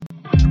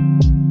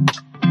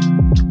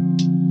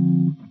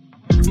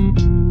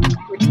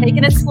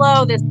taking it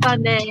slow this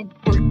Sunday.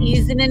 We're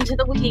easing into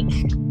the week.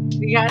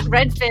 We got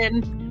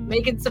Redfin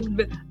making some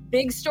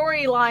big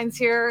storylines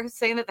here,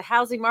 saying that the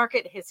housing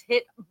market has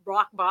hit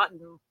rock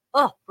bottom.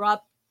 Oh,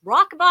 rock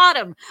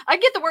bottom. I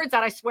get the words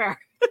out, I swear.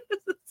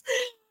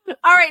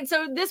 All right,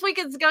 so this week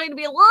is going to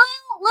be a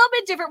little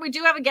bit different. We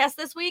do have a guest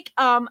this week.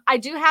 I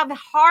do have a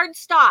hard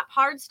stop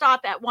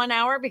at 1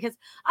 hour because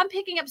I'm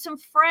picking up some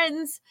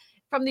friends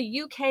from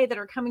the UK that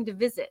are coming to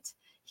visit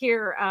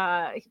here,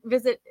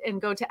 visit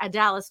and go to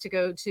Dallas to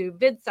go to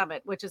Vid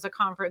Summit, which is a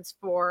conference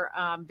for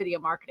video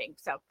marketing.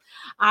 So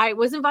I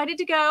was invited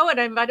to go, and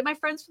I invited my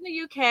friends from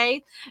the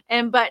UK,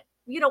 but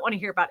you don't want to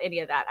hear about any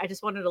of that. I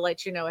just wanted to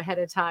let you know ahead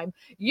of time.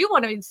 You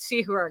want to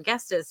see who our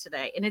guest is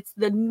today, and it's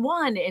the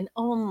one and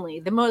only,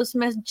 the most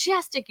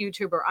majestic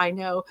YouTuber I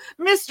know,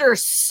 Mr.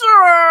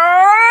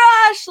 Sir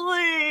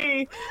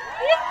Ashley.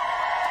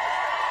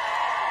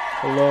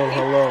 Hello.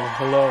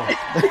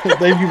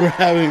 Thank you for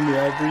having me.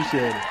 I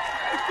appreciate it.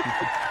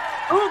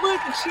 Oh,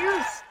 look,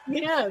 cheers.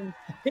 Man,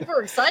 people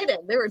are excited.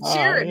 They were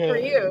cheering for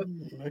you.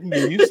 I can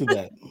get used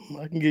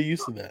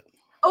to that.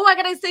 Oh, I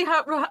got to say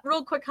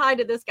real quick hi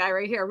to this guy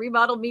right here,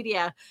 Remodel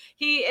Media.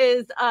 He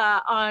is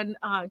on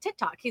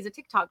TikTok. He's a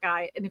TikTok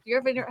guy. And if you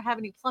ever have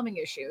any plumbing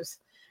issues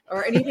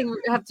or anything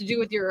have to do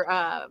with your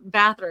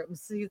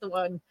bathrooms, he's the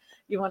one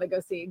you want to go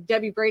see.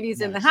 Debbie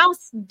Brady's in the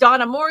house.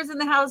 Donna Moore's in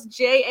the house.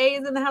 J.A.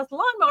 is in the house.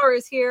 Lawnmower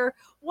is here.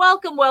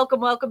 Welcome.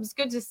 It's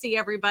good to see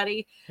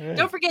everybody. Hey.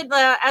 Don't forget,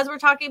 as we're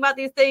talking about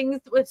these things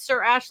with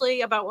Sir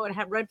Ashley about what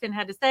Redfin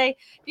had to say,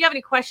 if you have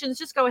any questions,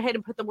 just go ahead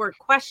and put the word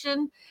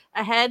question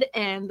ahead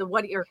and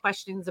what your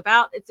question is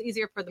about. It's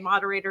easier for the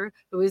moderator,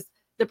 who is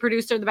the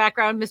producer in the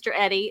background. Mr.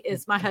 Eddie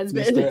is my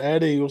husband. Mr.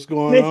 Eddie, what's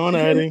going on,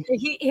 Eddie?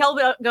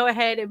 He'll go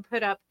ahead and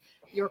put up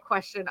your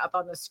question up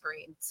on the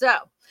screen. So,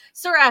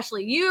 Sir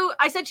Ashley,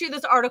 I sent you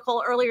this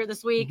article earlier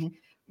this week. Mm-hmm.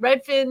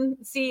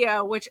 Redfin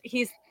CEO, which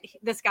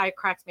this guy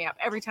cracks me up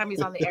every time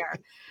he's on the air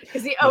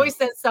because he always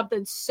says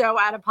something so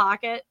out of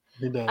pocket.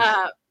 He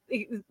does.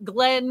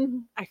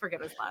 Glenn, I forget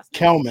his last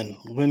name.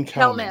 Glenn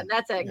Kelman.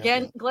 That's it.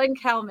 Yeah. Glenn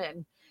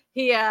Kelman.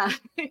 He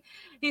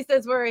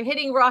says we're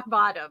hitting rock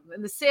bottom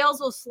and the sales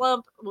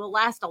will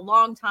last a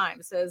long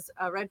time, says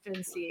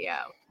Redfin CEO.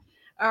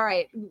 All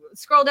right,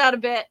 scroll down a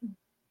bit.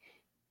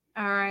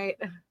 All right.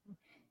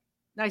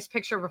 Nice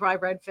picture by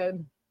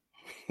Redfin.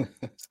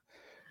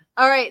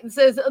 All right. It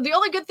says the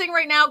only good thing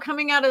right now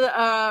coming out of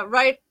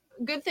the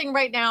good thing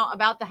right now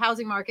about the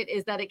housing market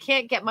is that it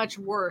can't get much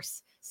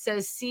worse,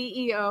 says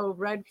CEO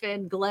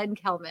Redfin Glenn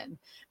Kelman.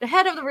 The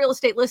head of the real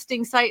estate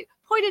listing site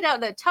pointed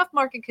out that tough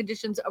market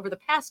conditions over the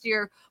past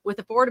year, with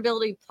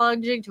affordability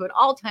plunging to an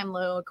all-time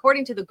low,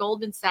 according to the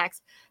Goldman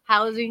Sachs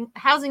housing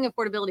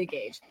affordability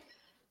gauge.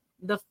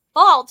 The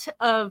fault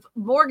of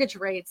mortgage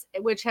rates,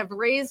 which have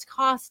raised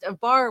cost of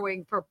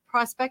borrowing for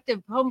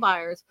prospective home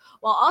buyers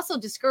while also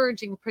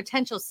discouraging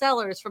potential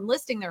sellers from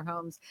listing their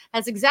homes,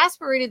 has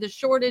exacerbated the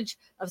shortage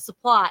of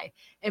supply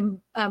and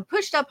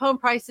pushed up home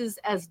prices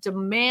as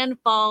demand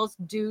falls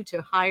due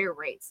to higher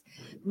rates.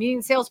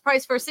 Median sales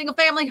price for a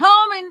single-family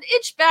home and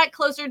inched back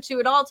closer to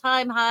an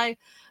all-time high,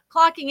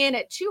 clocking in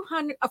at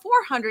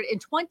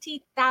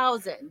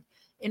 $420,000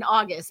 in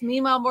August.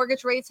 Meanwhile,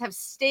 mortgage rates have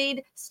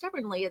stayed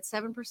stubbornly at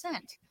 7%.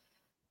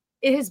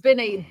 It has been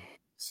a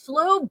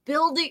slow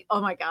building. Oh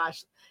my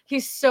gosh,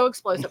 he's so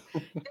explosive.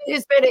 It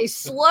has been a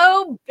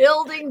slow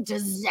building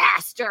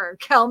disaster,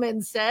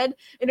 Kelman said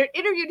in an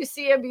interview to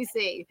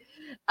CNBC.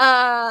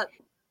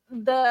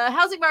 The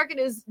housing market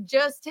is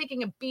just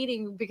taking a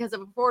beating because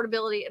of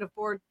affordability at a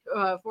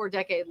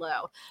four-decade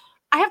low.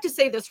 I have to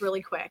say this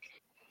really quick.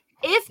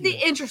 If the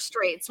interest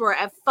rates were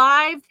at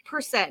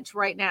 5%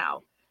 right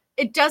now,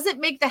 it doesn't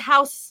make the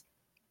house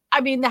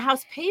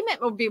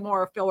payment will be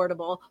more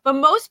affordable, but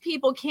most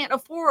people can't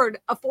afford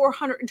a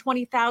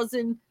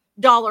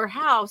 $420,000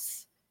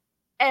 house.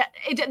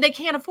 They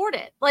can't afford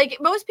it. Like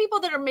most people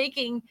that are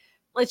making,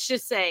 let's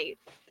just say,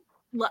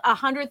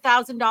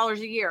 $100,000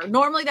 a year,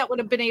 normally that would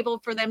have been able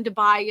for them to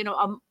buy, a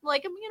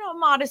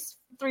modest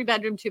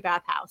 3-bedroom,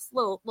 2-bath house,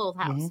 little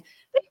house.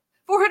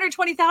 Mm-hmm.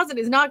 $420,000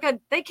 is not good.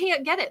 They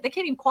can't get it. They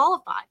can't even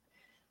qualify.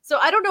 So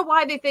I don't know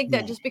why they think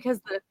that just because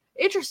the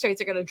interest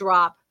rates are going to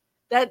drop,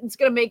 that it's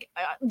going to make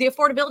the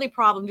affordability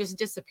problem just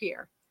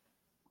disappear.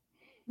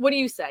 What do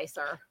you say,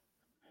 sir?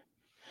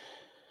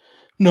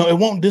 No, it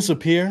won't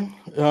disappear,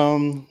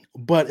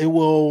 but it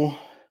will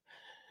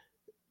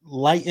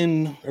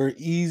lighten or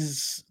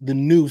ease the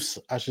noose,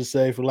 I should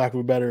say, for lack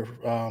of a better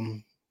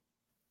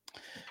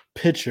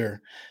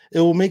picture.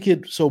 It will make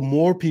it so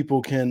more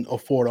people can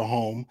afford a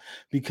home,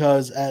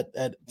 because at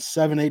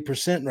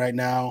 7-8% right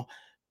now,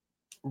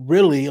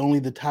 really only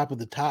the top of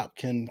the top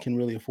can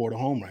really afford a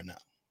home right now.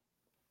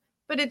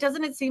 But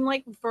it seem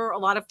like for a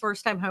lot of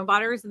first-time home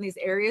buyers in these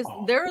areas,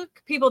 there are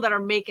people that are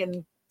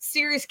making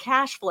serious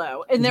cash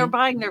flow and they're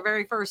buying their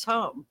very first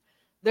home.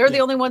 They're the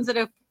only ones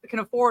that can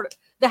afford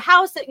the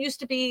house that used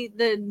to be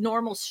the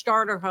normal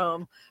starter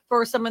home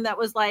for someone that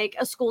was like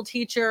a school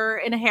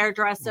teacher and a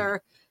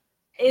hairdresser.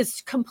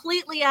 is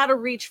completely out of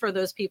reach for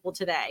those people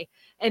today.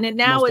 And then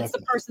now Most it's the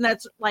definitely. person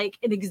that's like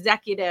an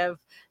executive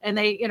and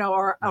they, Right.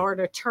 or an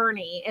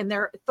attorney and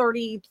they're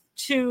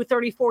 32,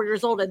 34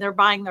 years old and they're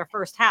buying their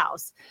first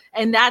house.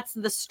 And that's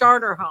the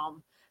starter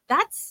home.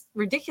 That's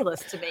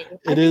ridiculous to me. I It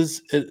think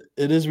is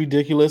it is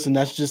ridiculous, and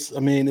that's just, I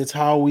mean, it's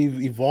how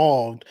we've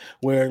evolved.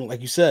 Where, like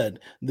you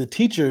said, the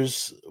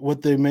teachers,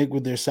 what they make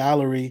with their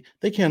salary,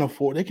 they can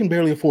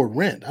barely afford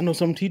rent. I know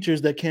some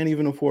teachers that can't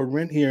even afford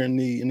rent here in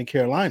the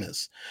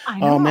Carolinas. I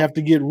They know. have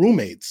to get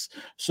roommates.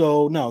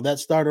 So no, that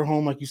starter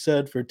home, like you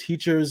said, for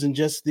teachers and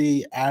just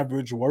the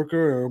average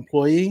worker or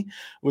employee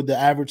with the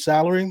average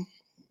salary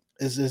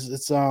is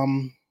it's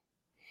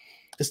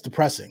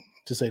depressing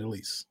to say the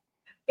least.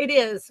 It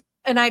is.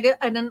 And I did,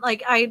 and then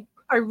like I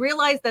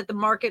realized that the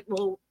market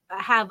will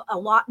have a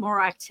lot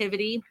more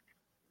activity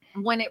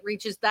when it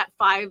reaches that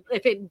five,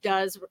 if it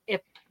does, if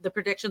the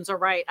predictions are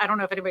right. I don't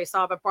know if anybody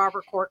saw, but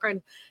Barbara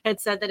Corcoran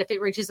had said that if it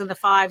reaches in the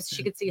fives,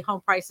 she could see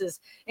home prices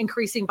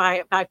increasing by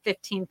about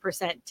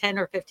 15%, 10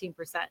 or 15%.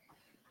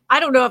 I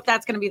don't know if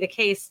that's going to be the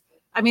case.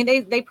 I mean,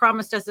 they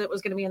promised us it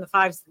was going to be in the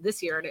fives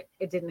this year, and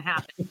it didn't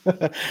happen.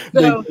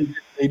 they, So, they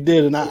they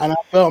did, and I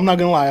felt, I'm not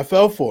gonna lie, I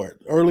fell for it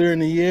earlier in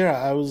the year.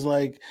 I was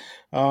like,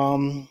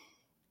 um,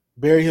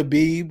 Barry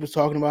Habib was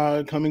talking about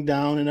it coming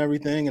down and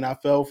everything, and I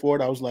fell for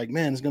it. I was like,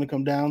 man, it's gonna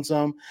come down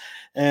some,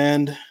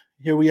 and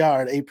here we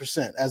are at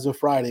 8% as of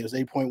Friday. It was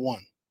 8.1.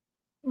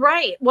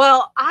 right.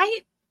 Well,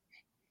 I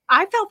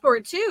fell for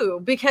it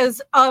too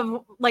because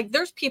of like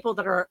there's people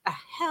that are a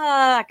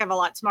heck of a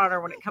lot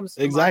smarter when it comes to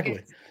the Exactly.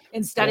 markets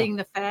and Yeah. studying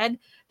the Fed.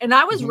 And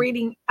I was Hmm.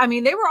 reading, I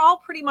mean, they were all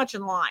pretty much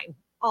in line,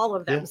 all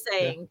of them Yeah. Yeah.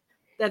 saying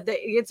that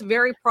it's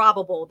very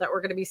probable that we're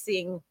going to be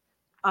seeing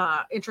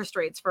interest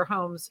rates for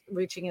homes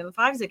reaching in the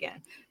fives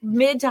again,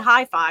 mid to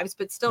high fives,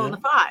 but still in Yeah.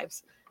 the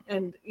fives.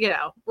 And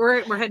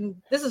we're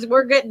heading.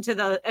 We're getting to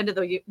the end of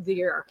the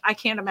year. I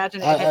can't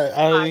imagine I it hitting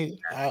I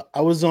five.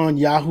 I was on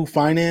Yahoo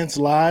Finance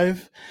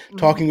live Mhm.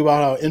 talking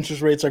about how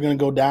interest rates are going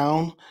to go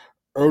down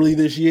early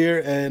this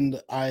year,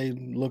 and I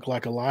look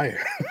like a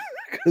liar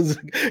because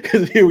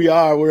here we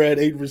are, we're at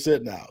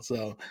 8% now.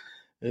 So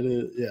it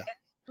is, yeah.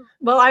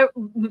 Well, I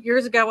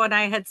years ago when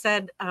I had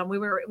said when we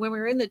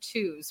were in the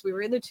twos, we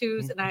were in the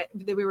twos, Mhm.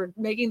 and we were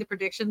making the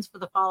predictions for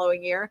the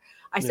following year.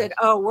 I said, Yes.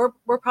 "Oh,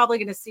 we're probably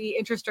going to see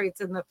interest rates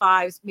in the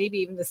fives, maybe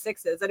even the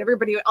sixes," and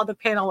everybody on the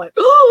panel went,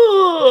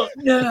 "Oh,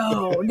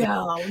 no, no,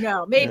 no,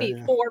 Yeah. maybe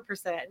Yeah.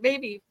 4%,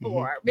 maybe Hmm.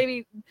 four,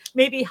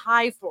 maybe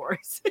high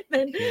fours," Yeah.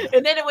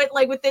 and then it went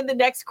like within the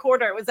next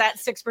quarter, it was at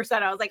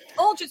 6%. I was like,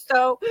 "Told you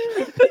so."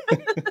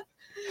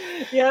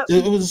 Yep,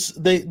 It was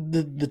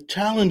the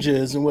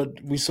challenges, and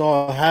what we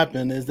saw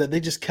happen is that they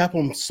just kept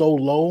them so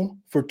low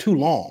too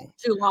long,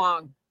 too for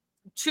long.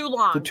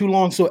 too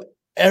long. So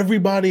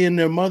everybody and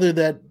their mother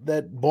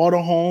that bought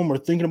a home or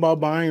thinking about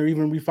buying or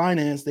even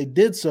refinance, they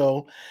did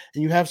so,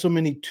 and you have so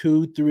many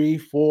 2, 3,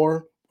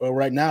 4, or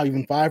right now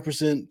even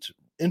 5%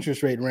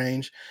 interest rate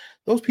range.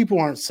 Those people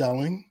aren't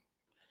selling.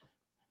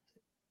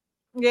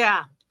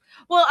 Yeah.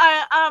 Well,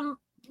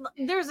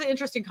 there's an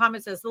interesting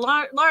comment says the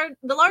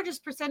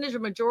largest percentage or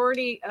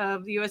majority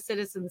of the U.S.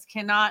 citizens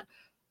cannot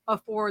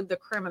afford the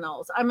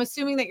criminals. I'm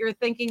assuming that you're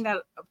thinking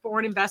that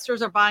foreign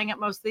investors are buying up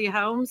most of the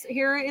homes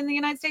here in the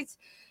United States.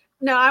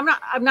 No, I'm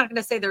not. I'm not going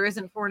to say there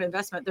isn't foreign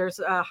investment. There's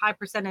a high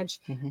percentage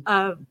Mhm.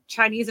 of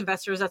Chinese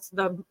investors. That's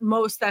the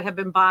most that have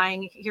been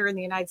buying here in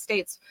the United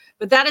States.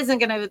 But that isn't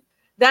going to.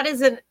 That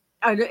isn't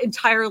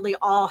entirely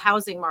all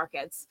housing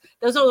markets.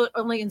 Those are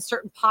only in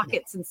certain Yeah.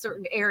 pockets in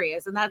certain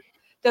areas, and that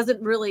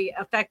doesn't really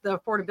affect the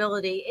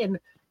affordability in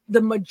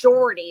the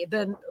majority.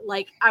 Then,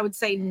 like I would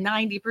say,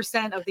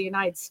 90% of the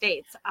United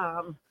States.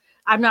 I'm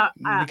not.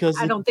 Because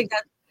I it, don't think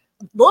that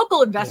local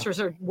yeah. investors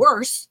are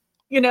worse.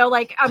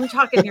 Like I'm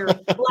talking your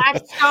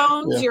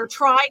Blackstones, Yeah. your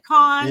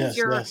Tricons, Yes,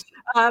 your yes.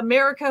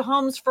 America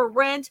Homes for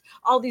Rent,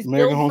 all these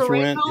American build Homes for for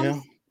rent Rent. Yeah.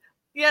 homes.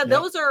 Yeah, Yep.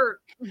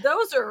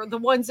 those are the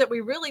ones that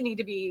we really need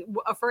to be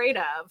afraid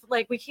of.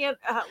 Like we can't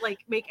like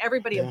make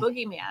everybody a Yeah.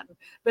 boogeyman,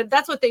 but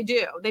that's what they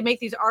do. They make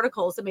these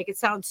articles that make it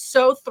sound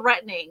so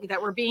threatening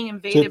that we're being To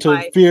invaded to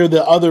by. fear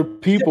the other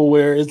people,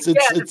 where it's Yeah,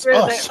 it's the it's fear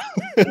that us.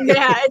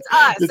 yeah, it's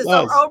us. It's It's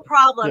our us. own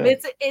problem. Yeah.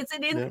 It's Yeah.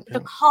 the Yeah.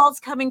 calls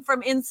coming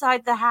from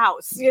inside the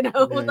house, Yeah.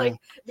 Yeah. like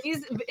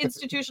these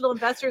institutional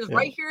investors Yeah.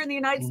 right here in the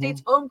United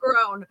States, Mhm.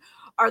 homegrown,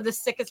 are the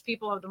sickest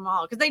people of them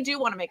all because they do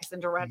want to make us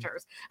into Mhm.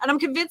 renters. And I'm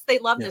convinced they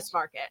love this Yes.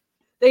 market.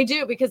 They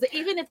do because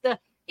even if the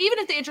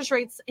interest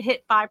rates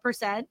hit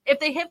 5%, if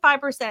they hit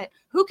 5%,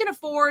 who can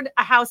afford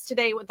a house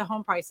today with the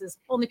home prices?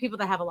 Only people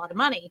that have a lot of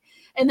money.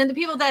 And then the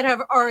people that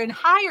are in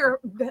higher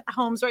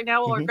homes right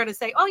now are Mhm. going to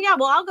say, "Oh yeah,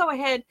 well I'll go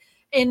ahead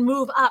and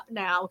move up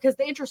now because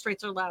the interest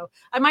rates are low.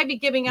 I might be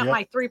giving up Yep.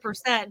 my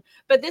 3%,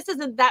 but this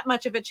isn't that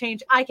much of a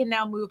change. I can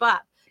now move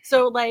up."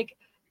 So like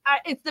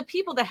it's the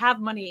people that have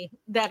money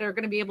that are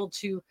going to be able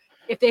to,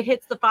 if they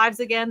hits the fives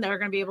again, they're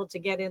going to be able to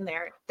get in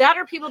there. That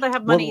are people that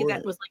have What money we're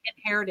that was like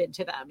inherited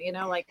to them,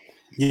 like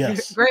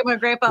Yes. grandma and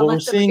grandpa What we're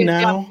left them a seeing good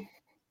job. now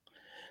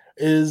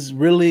is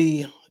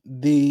really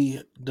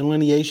the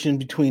delineation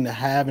between the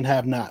have and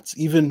have nots,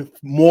 even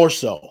more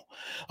so,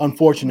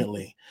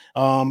 unfortunately,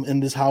 in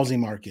this housing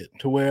market,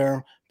 to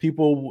where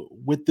people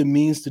with the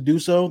means to do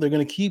so, they're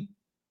going to keep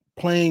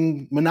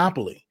playing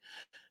Monopoly,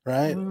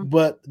 right? Mhm.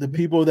 But the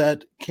people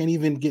that can't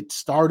even get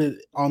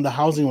started on the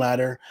housing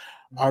ladder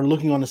are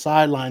looking on the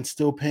sidelines,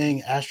 still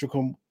paying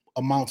astronomical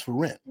amounts for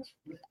rent.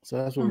 So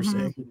that's what we're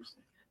Mhm. seeing.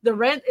 The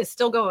rent is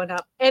still going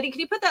up. Eddie, can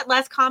you put that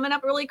last comment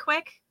up really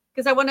quick?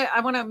 Because I want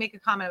to make a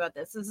comment about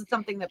this. This is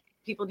something that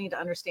people need to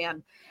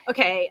understand.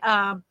 Okay,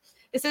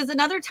 it says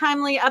another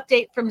timely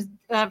update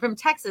from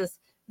Texas.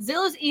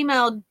 Zillow's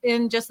emailed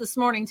in just this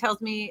morning tells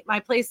me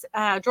my place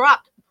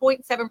dropped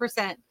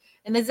 0.7%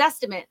 in the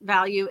Zestimate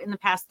value in the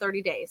past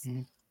 30 days.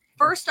 Mhm.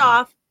 First Yeah.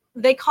 off,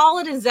 they call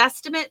it a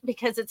Zestimate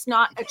because it's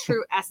not a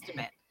true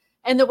estimate.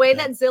 And the way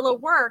Yeah. that Zillow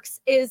works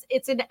is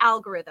it's an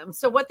algorithm.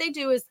 So what they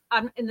do is,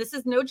 and this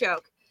is no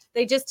joke,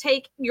 they just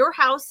take your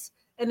house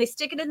and they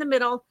stick it in the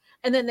middle,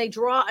 and then they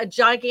draw a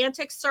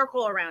gigantic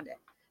circle around it.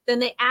 Then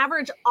they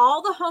average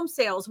all the home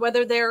sales,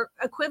 whether they're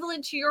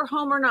equivalent to your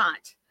home or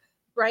not,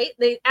 right?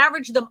 They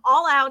average them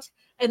all out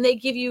and they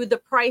give you the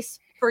price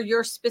for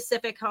your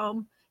specific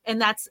home. And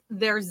that's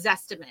their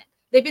Zestimate.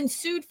 They've been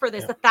sued for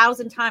this Yeah.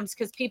 1,000 times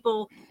because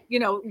people,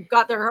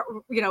 got their,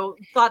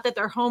 thought that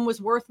their home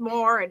was worth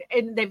more,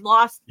 and they've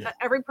lost. Yeah.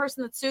 Every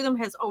person that sued them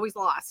has always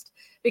lost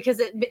because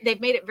they've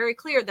made it very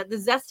clear that the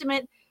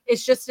Zestimate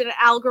is just an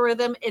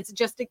algorithm. It's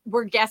just,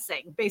 we're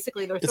guessing.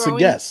 Basically, they're It's a throwing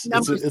guess.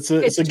 numbers. It's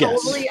It's a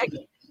guess. totally,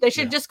 they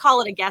should Yeah. just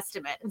call it a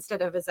guesstimate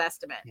instead of a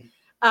Zestimate.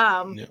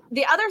 Yeah.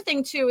 The other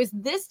thing too is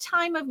this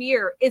time of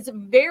year is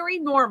very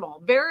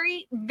normal,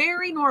 very,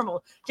 very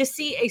normal to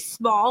see a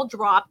small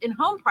drop in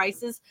home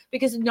prices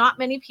because not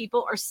many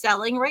people are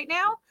selling right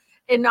now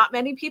and not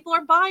many people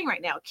are buying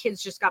right now.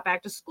 Kids just got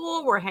back to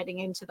school. We're heading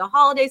into the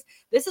holidays.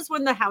 This is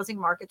when the housing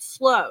market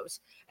slows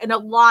in a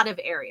lot of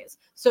areas.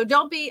 So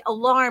don't be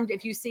alarmed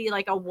if you see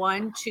like a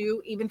 1,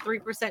 2, even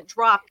 3%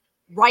 drop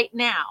right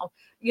now.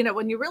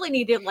 When you really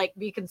need to like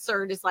be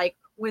concerned is like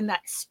when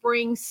that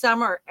spring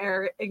summer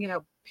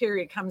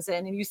period comes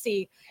in and you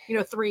see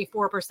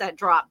 3-4%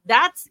 drop.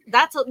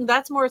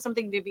 That's more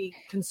something to be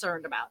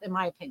concerned about, in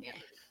my opinion.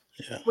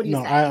 Yeah. What do you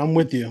No, say? I'm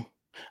with you.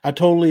 I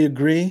totally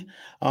agree.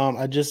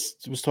 I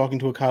just was talking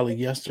to a colleague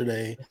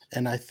yesterday,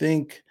 and I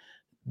think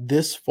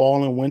this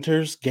fall and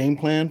winter's game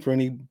plan for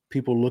any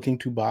people looking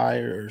to buy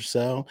or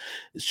sell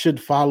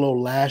should follow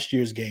last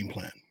year's game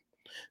plan.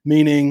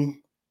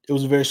 Meaning it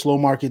was a very slow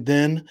market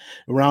then.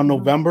 Around Mhm.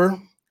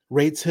 November,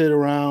 rates hit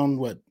around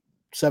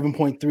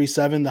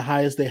 7.37, the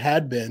highest they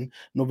had been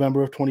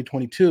November of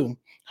 2022,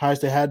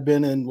 highest they had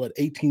been in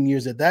 18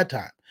 years at that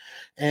time.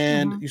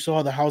 And Mhm. you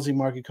saw the housing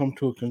market come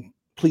to a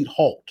complete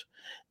halt.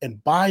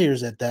 And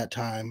buyers at that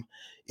time,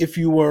 if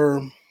you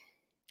were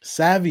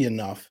savvy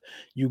enough,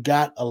 you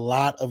got a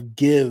lot of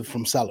give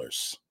from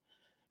sellers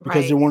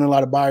because there Right. weren't a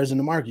lot of buyers in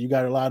the market. You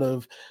got a lot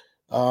of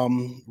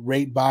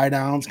rate buy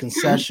downs,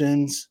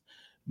 concessions,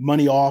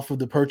 money off of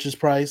the purchase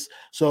price.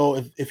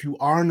 So if you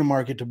are in the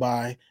market to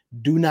buy,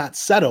 do not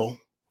settle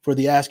for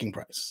the asking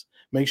price.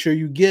 Make sure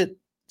you get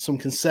some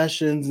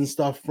concessions and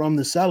stuff from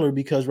the seller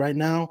because right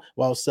now,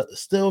 while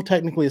still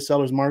technically a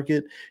seller's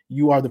market,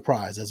 you are the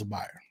prize as a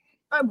buyer.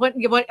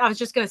 What I was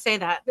just going to say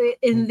that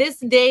in Mhm. this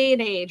day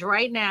and age,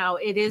 right now,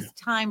 it Yeah, is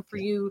time for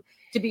yeah, you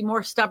to be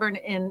more stubborn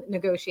in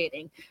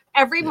negotiating.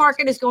 Every yes.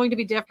 market is going to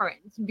be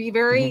different. Be Mhm.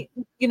 very,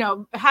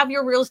 have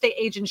your real estate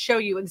agent show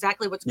you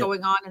exactly what's Yep.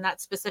 going on in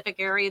that specific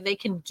area. They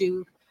can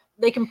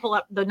pull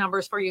up the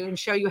numbers for you and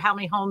show you how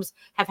many homes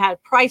have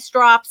had price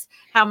drops,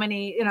 how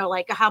many,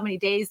 like how many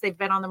days they've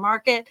been on the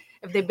market.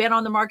 If they've been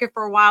on the market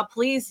for a while,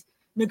 please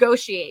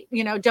negotiate.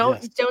 Yes.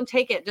 Don't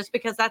take it just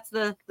because that's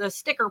the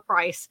sticker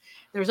price.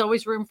 There's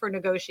always room for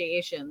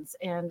negotiations,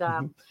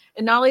 Mhm.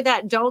 and not only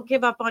that, don't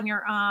give up on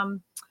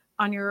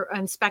your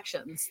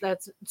inspections.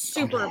 That's Oh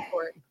super no,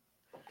 important.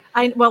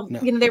 Well, no.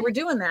 they were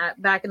doing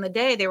that back in the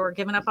day. They were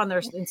giving up on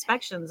their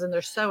inspections, and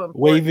they're so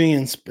important. Waiving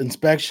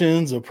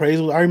inspections,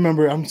 appraisals. I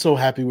remember. I'm so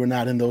happy we're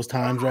not in those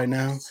times right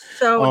now.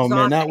 So Oh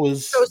man, exhausting,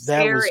 so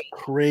that was scary.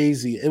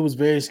 crazy. It was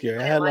very scary.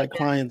 I I had didn't like like it.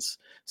 clients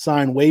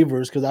sign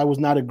waivers because I was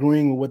not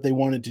agreeing with what they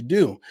wanted to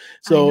do. I know.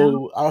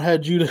 So I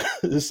had you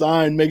to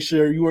sign, make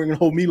sure you weren't going to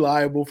hold me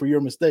liable for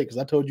your mistake because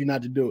I told you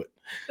not to do it.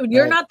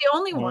 You're Right. not the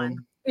only one.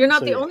 Um. You're not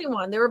So the yeah. only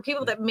one. There were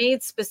people Yeah. that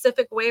made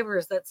specific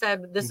waivers that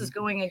said this is Mhm.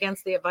 going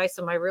against the advice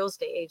of my real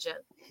estate agent.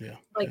 Yeah.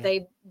 Like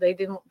Yeah. they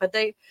didn't, but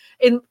they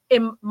in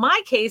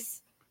my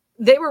case,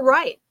 they were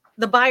right.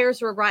 The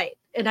buyers were right.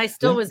 And I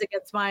still Yeah. was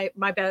against my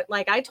bet.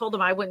 Like I told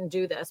them I wouldn't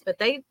do this, but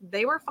they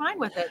were fine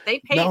with it.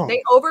 No.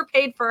 They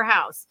overpaid for a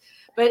house.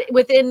 But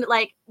within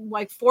like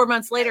 4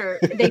 months later,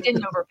 they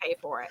didn't overpay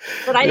for it.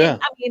 But Yeah.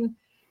 I mean,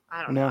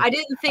 I don't know. No. I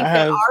didn't I think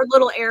that have. our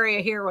little area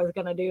here was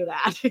gonna do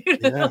that.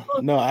 Yeah.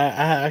 No.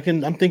 I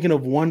can. I'm thinking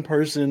of one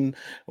person,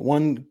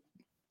 one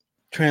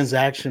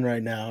transaction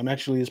right now, and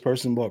actually this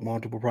person bought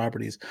multiple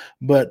properties,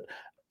 but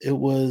it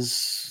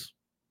was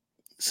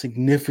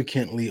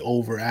significantly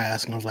over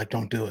ask, and I was like,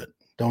 don't do it,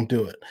 don't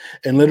do it.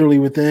 And literally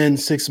within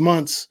 6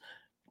 months,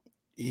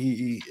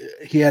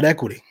 he had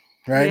equity,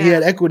 right? He Yeah.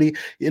 had equity,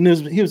 and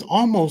he was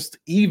almost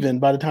even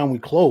by the time we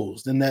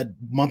closed in that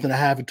month and a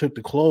half it took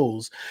to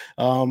close.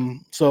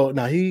 So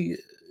now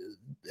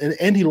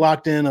and he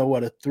locked in a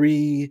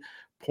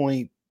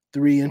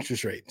 3.3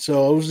 interest rate.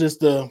 So it was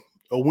just a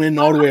win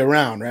all the way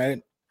around,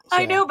 right?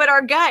 I So know, but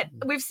our gut,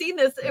 we've seen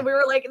this yeah. and we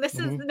were like, this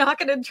is Mhm. not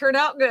going to turn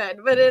out good,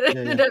 but it Yeah,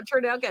 ended yeah, up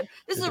turning out good.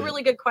 This is it a did.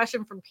 really good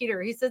question from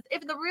Peter. He says,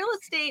 if the real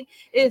estate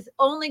is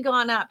only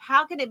gone up,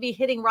 how can it be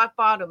hitting rock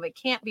bottom? It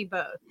can't be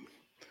both.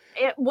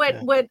 Yeah. What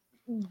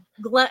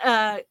Glenn,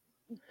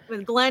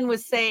 what Glenn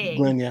was saying,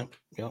 Glenn, yeah.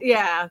 Yep.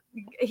 yeah,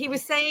 he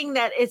was saying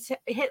that it's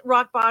hit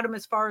rock bottom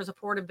as far as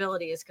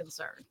affordability is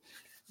concerned.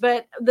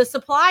 But the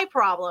supply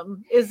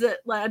problem is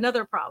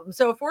another problem.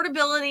 So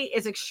affordability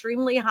is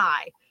extremely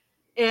high,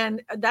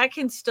 and that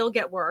can still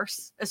get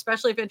worse,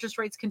 especially if interest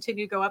rates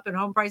continue to go up and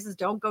home prices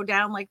don't go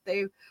down like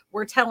they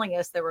were telling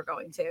us they were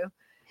going to.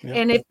 Yep.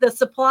 And if the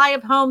supply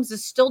of homes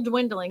is still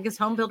dwindling because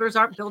home builders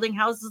aren't building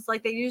houses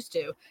like they used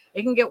to,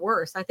 it can get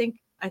worse. I think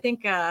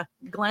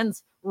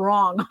Glenn's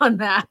wrong on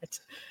that.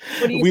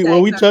 What do you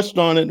say, We sir? touched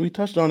on it. We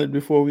touched on it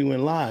before we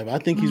went live. I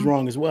think he's Mhm.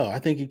 wrong as well. I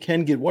think it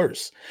can get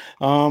worse.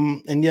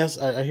 And yes,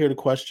 I hear the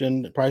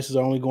question. The prices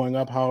are only going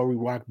up. How are we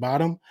rock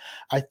bottom?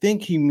 I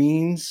think he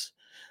means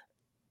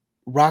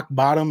rock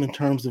bottom in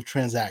terms of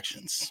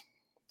transactions.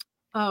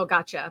 Oh,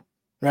 gotcha.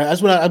 Right.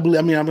 That's what I believe.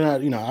 I mean, I'm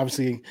not,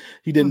 obviously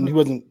Mhm. he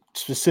wasn't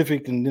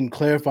specific and didn't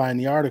clarify in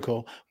the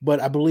article, but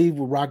I believe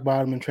with rock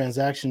bottom and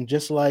transaction,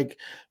 just like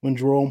when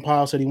Jerome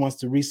Powell said he wants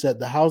to reset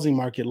the housing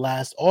market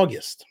last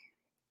August.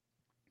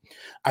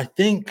 I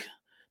think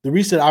the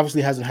reset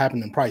obviously hasn't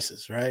happened in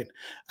prices, right?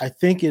 I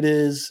think it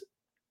is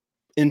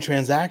in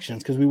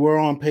transactions because we were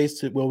on pace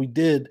to, well, we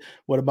did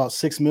about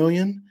 6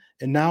 million,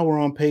 and now we're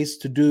on pace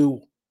to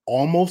do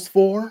almost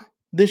 4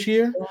 this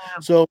year. Yeah.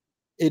 So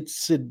it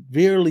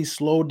severely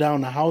slowed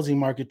down the housing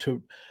market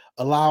to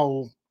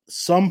allow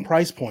some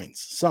price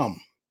points,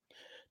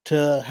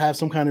 to have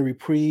some kind of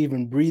reprieve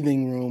and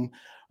breathing room.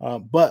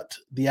 But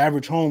the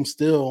average home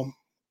still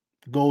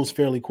goes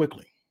fairly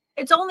quickly.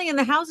 It's only in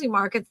the housing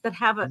markets that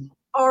have Mhm.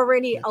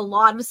 already Yeah. a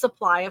lot of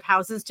supply of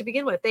houses to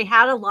begin with. They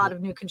had a lot Yep.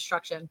 of new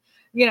construction.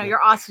 You know, Yep.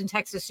 your Austin,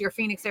 Texas, your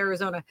Phoenix,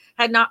 Arizona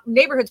had not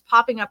neighborhoods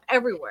popping up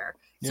everywhere.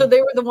 So Yep.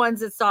 they were the ones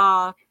that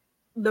saw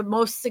the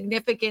most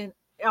significant,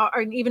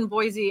 or even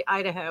Boise,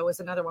 Idaho was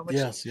another one, which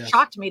Yes. Yes.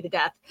 shocked me to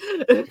death.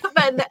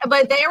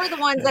 but they were the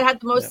ones Yeah. that had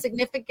the most Yeah.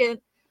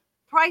 significant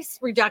price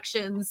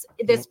reductions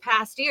this Yep.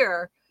 past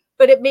year,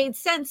 but it made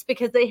sense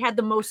because they had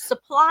the most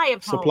supply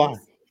of Supply. homes,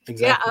 yeah,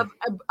 Exactly.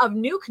 of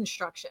new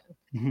construction.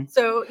 Mhm.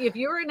 So if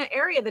you're in an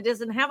area that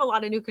doesn't have a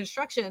lot of new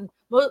construction,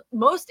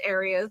 most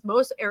areas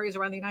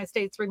around the United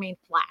States remain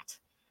flat.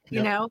 You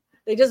Yep. know,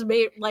 they just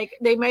made like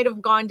they might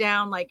have gone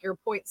down like your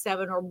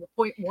 0.7 or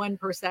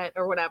 0.1%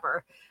 or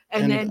whatever.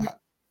 And And then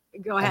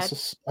go ahead.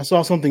 I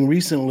saw something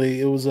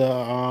recently. It was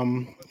I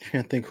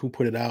can't think who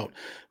put it out,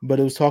 but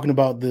it was talking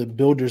about the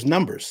builders'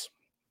 numbers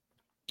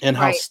and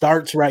how Right.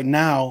 starts right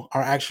now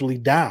are actually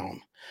down.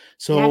 Yes.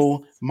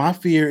 So my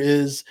fear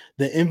is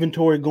the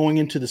inventory going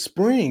into the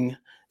spring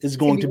is It's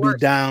gonna going be to be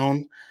worse.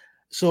 down.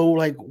 So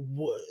like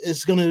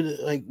it's gonna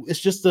it's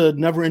just a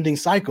never ending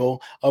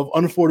cycle of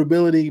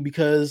unaffordability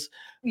because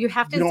You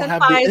have to we don't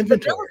have the incentivize the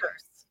inventory.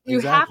 builders. You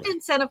have Exactly. to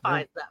Yeah.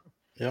 incentivize them.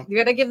 Yeah. You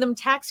got to give them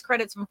tax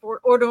credits or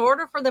in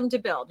order for them to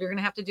build. You're going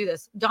to have to do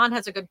this. Don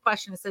has a good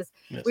question. It says,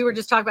 we Yes. were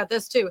just talking about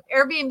this too.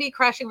 Airbnb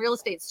crashing real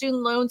estate.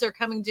 Student loans are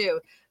coming due.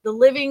 The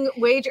living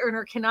wage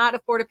earner cannot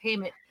afford a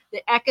payment.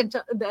 The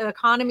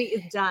economy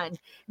is done. Yeah.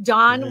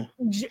 Don,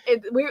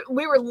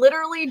 we were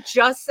literally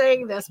just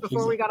saying this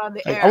before we got on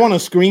the Like, I air. want to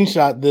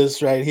screenshot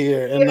this right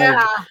here and Yeah,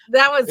 like,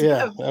 that was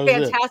yeah, a that was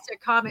it.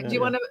 fantastic comment. Yeah, Do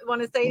you yeah.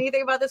 want to say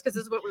anything about this? Because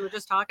this is what we were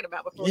just talking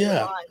about before we went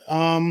Yeah.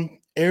 live.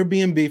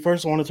 Airbnb.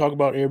 First, I want to talk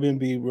about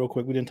Airbnb real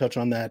quick. We didn't touch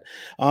on that.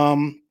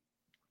 I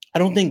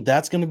don't think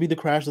that's going to be the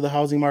crash of the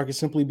housing market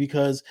simply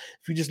because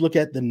if you just look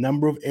at the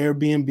number of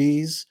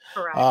Airbnbs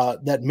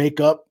Correct. that make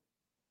up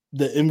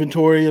the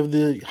inventory of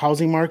the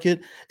housing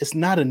market, it's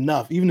not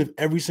enough. Even if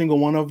every single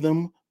one of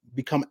them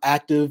become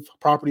active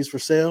properties for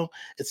sale,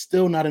 it's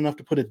still not enough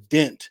to put a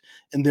dent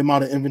in the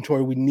amount of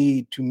inventory we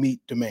need to meet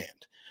demand,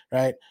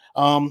 right?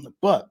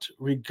 But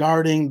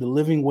regarding the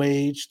living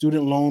wage,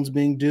 student loans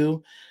being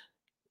due,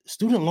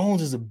 student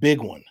loans is a big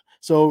one.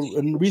 So,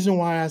 and the reason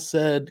why I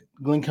said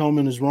Glenn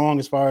Kelman is wrong,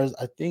 as far as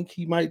I think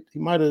he might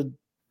have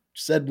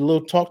said a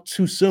little talk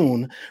too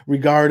soon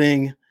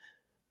regarding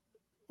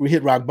we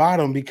hit rock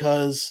bottom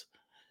because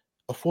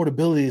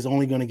affordability is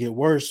only going to get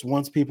worse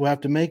once people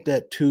have to make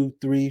that two,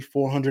 three,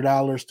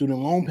 $400 student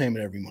loan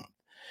payment every month.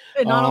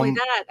 And not only Um,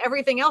 that,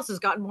 everything else has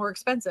gotten more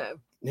expensive.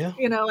 yeah,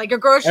 You know, like your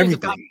groceries have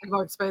gotten everything.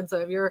 more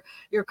expensive. Your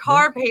Yeah,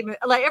 car payment,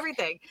 like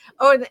everything.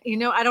 Oh, and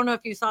I don't know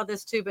if you saw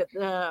this too, but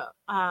the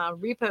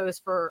repos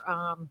for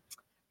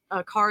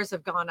cars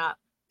have gone up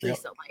yep,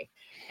 recently,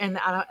 and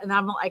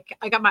I'm like,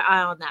 I got my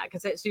eye on that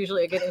because it's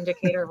usually a good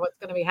indicator of what's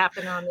going to be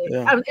happening on the.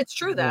 yeah, It's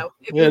true yeah, though.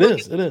 If yeah. you It look at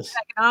is. It is.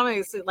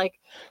 economics, like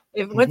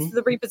if once Mhm.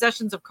 the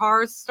repossessions of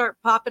cars start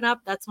popping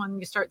up, that's when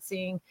you start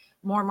seeing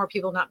more and more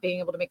people not being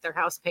able to make their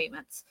house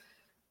payments.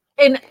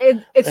 And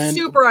it's And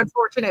super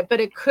unfortunate, but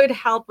it could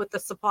help with the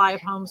supply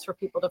of homes for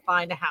people to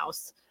find a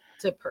house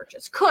to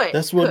purchase.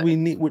 that's what Could. we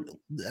need.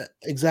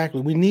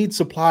 Exactly. We need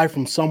supply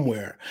from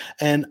somewhere.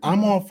 And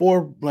I'm Mhm. all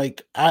for,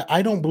 like,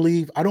 I don't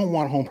believe, I don't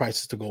want home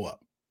prices to go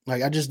up.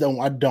 Like, I just don't.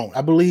 I don't.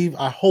 I believe,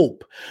 I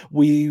hope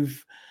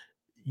we've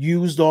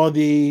used all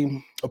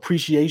the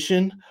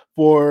appreciation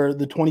for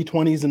the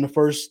 2020s in the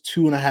first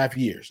 2.5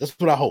 years. That's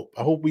what I hope.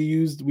 I hope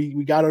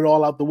we got it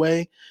all out the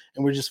way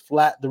and we're just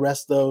flat the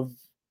rest of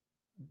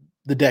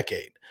the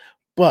decade.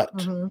 But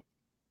Mhm.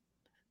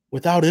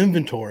 without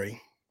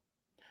inventory,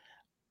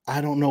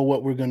 I don't know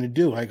what we're going to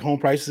do. Like, home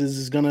prices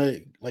is going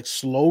to, like,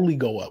 slowly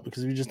go up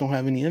because we just don't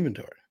have any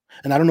inventory.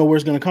 And I don't know where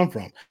it's going to come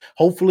from.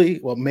 Hopefully,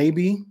 well,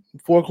 maybe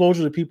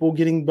foreclosures of people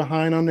getting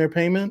behind on their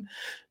payment,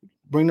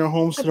 bring their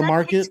homes to But the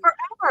that takes market.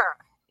 forever.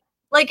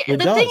 Like It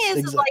the thing does. is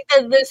Exactly.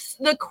 like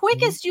the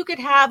quickest you could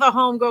have a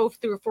home go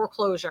through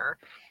foreclosure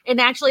and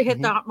actually hit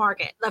Hmm. the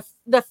market,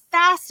 the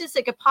fastest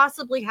it could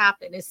possibly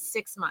happen is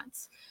 6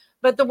 months.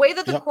 But the way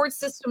that the Yep. court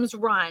systems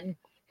run,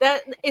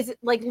 that is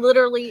like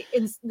literally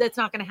that's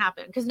not going to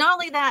happen. Because not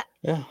only that,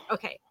 Yeah.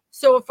 okay,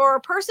 so for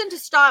a person to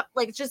stop,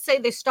 like just say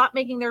they stop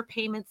making their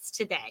payments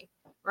today,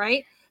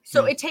 right?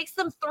 So Yeah. it takes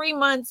them 3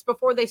 months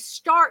before they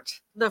start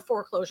the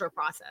foreclosure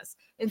process.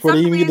 In Before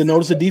they some even get the places,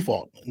 notice of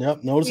default.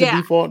 Yep. Notice of yeah,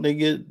 default, they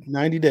get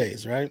 90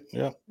 days, right?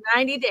 Yep.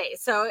 90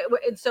 days. So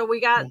so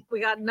Yeah. we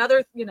got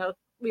another,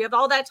 we have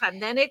all that time.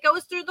 Then it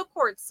goes through the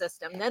court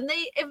system. Then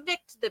they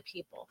evict the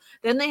people.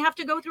 Then they have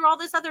to go through all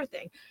this other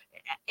thing.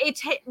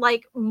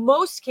 Like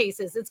most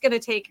cases, it's going to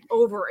take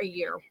over a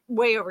year,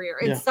 way over a year.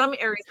 In Yeah. some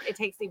areas, it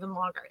takes even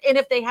longer. And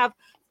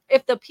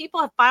if the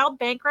people have filed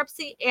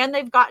bankruptcy and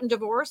they've gotten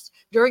divorced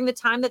during the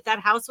time that that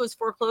house was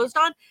foreclosed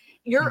on,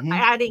 you're Hmm.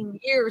 adding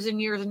years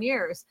and years and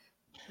years.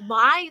 Yeah.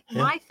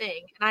 My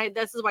thing, and I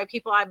this is why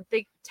people I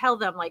think tell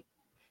them like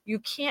you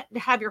can't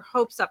have your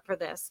hopes up for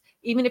this,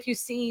 even if you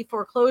see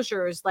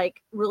foreclosures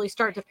like really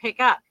start to pick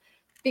up,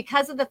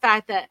 because of the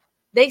fact that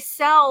they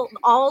sell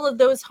all of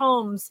those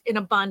homes in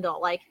a bundle.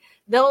 Like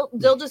Yeah.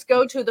 they'll just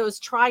go to those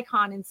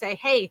Tricon and say,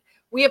 "Hey,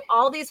 we have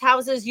all these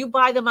houses. You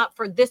buy them up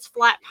for this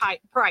flat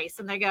price,"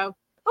 and they go,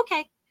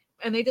 "Okay,"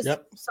 and they just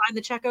Yep. sign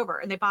the check over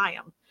and they buy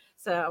them.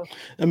 So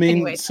I mean,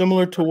 anyway,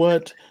 similar to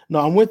what, no,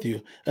 I'm with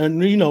you. And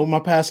my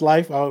past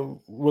life, I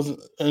was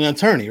an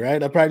attorney,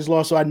 right? I practiced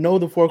law, so I know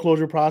the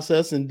foreclosure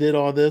process and did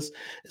all this.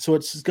 So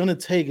it's going to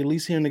take, at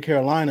least here in the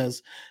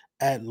Carolinas,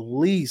 at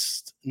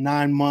least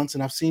 9 months.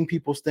 And I've seen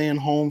people stay in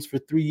homes for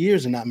 3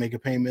 years and not make a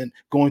payment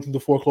going through the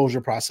foreclosure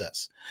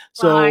process.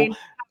 So fine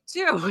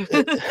too.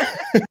 it,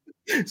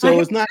 I so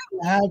it's not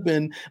going to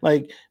happen.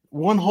 Like,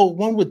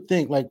 one would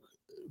think, like,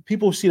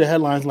 people see the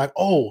headlines like,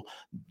 oh,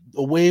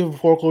 a wave of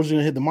foreclosure is going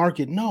to hit the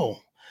market. No,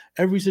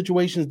 every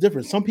situation is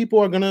different. Some people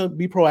are going to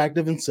be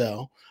proactive and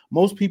sell.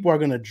 Most people are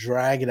going to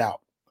drag it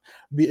out.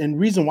 And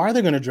reason why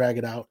they're going to drag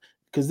it out,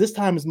 because this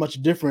time is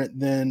much different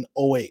than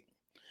 '08,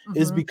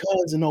 is Mhm.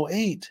 because in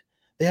 '08,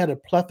 they had a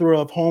plethora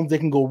of homes they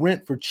can go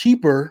rent for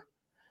cheaper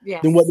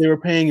than what Yes, they were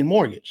paying in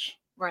mortgage.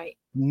 right.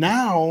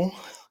 Now,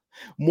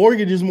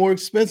 mortgage is more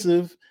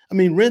expensive. I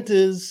mean, rent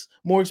is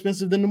more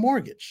expensive than the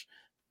mortgage.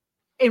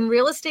 And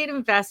real estate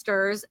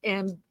investors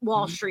and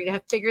Wall Mhm. Street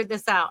have figured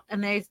this out.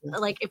 And they Yeah.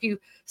 like if you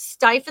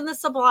stifle the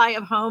supply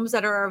of homes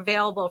that are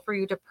available for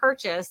you to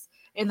purchase,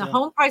 and the Yeah.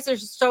 home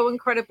prices are so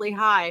incredibly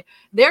high,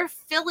 they're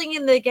filling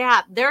in the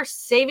gap. They're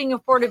saving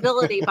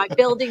affordability by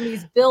building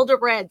these builder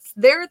rents.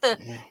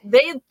 Yeah.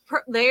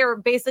 They are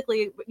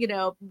basically,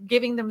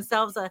 giving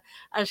themselves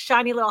a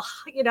shiny little,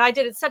 I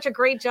did such a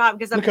great job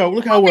because I'm Look how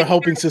we're helping.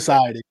 helping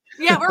society.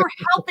 Yeah, we're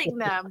helping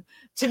them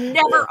to Yeah.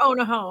 never own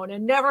a home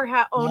and never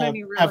own have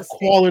any real have estate.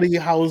 quality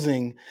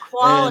housing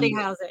Quality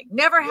and housing.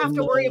 Never have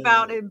to worry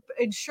about uh,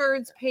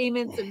 insurance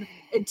payments and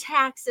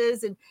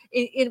taxes, and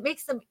it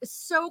makes them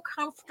so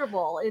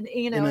comfortable. And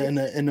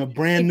in a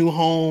brand it, new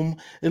home.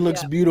 It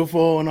looks yeah,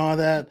 beautiful and all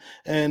that.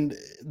 And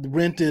the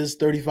rent is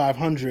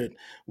 3,500,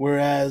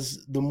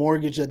 whereas the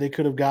mortgage that they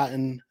could have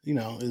gotten,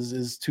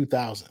 is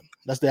 2,000.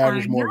 That's the I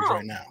average mortgage know,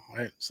 right now,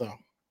 right? So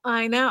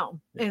I know.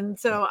 yeah, And yeah,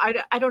 so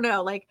I don't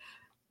know. Like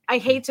I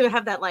yeah, hate to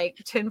have that like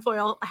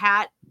tinfoil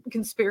hat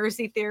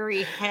conspiracy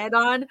theory head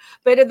on,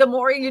 but the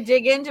more you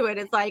dig into it,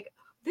 it's like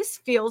this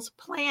feels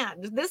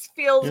planned. This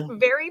feels yeah,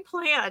 very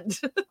planned.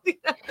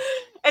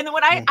 And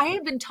when I yeah. I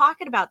had been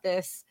talking about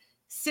this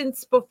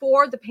since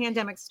before the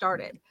pandemic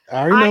started.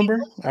 I I remember.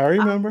 I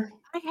remember.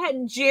 I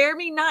had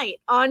Jeremy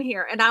Knight on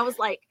here and I was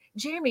like,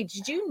 Jeremy,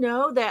 did you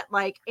know that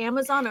like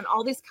Amazon and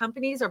all these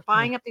companies are Yeah.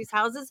 buying up these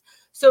houses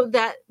so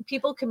that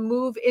people can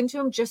move into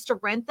them just to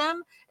rent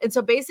them? And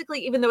so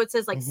basically, even though it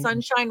says like Mhm.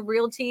 Sunshine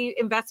Realty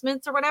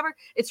Investments or whatever,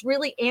 it's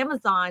really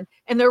Amazon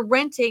and they're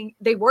renting.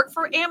 They work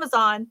for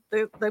Amazon.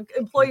 The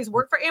employees Mhm.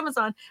 work for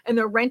Amazon and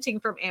they're renting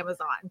from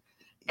Amazon.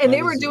 And That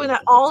they were is doing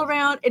that all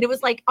around. And it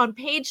was like on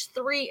page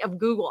 3 of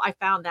Google, I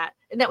found that.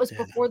 And that was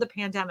yeah. before the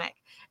pandemic.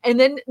 And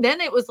then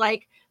it was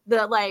like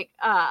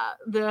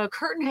the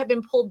curtain had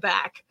been pulled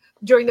back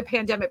during the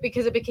pandemic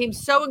because it became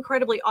so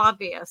incredibly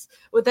obvious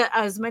with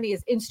as many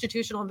as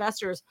institutional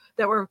investors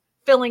that were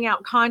filling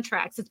out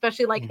contracts,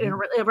 especially like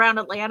around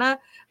Atlanta.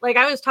 Like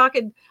I was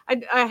talking,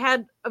 I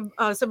had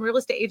some real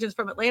estate agents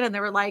from Atlanta, and they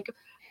were like,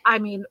 I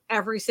mean,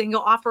 every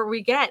single offer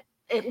we get,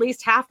 at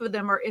least half of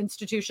them are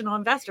institutional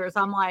investors.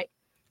 I'm like,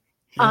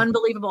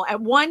 unbelievable. At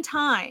one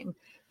time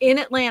in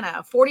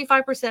Atlanta,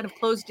 45% of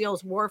closed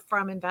deals were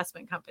from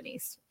investment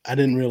companies. I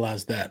didn't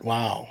realize that.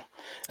 Wow.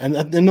 And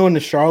I know in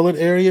the Charlotte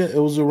area, it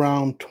was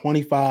around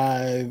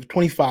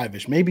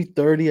 25-ish, maybe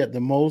 30 at the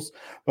most,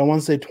 but I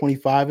want to say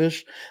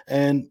 25-ish.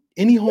 And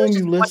any home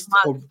you list,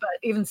 month, but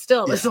even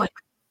still, it's like,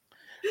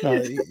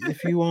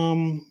 if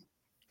you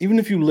even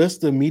if you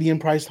list a median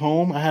priced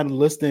home, I had a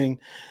listing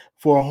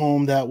for a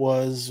home that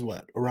was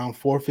around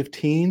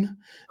 415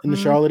 in the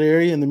Charlotte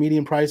area, and the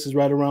median price is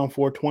right around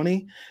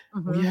 420.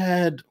 We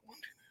had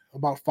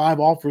about 5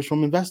 offers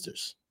from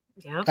investors.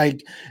 Yeah.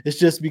 Like, it's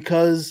just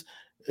because,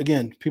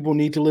 again, people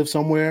need to live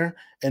somewhere,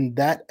 and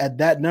that at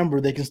that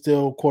number they can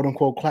still quote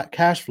unquote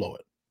cash flow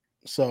it.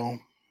 So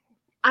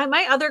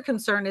my other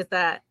concern is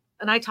that,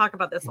 and I talk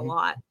about this a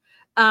lot,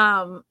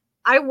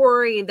 I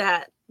worry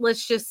that,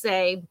 let's just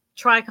say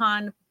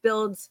Tricon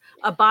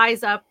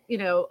buys up,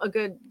 a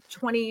good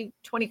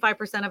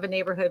 20-25% of a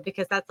neighborhood,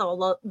 because that's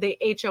all the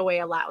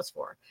HOA allows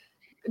for.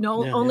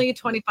 Only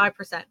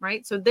 25%,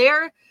 right? So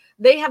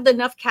they have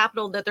enough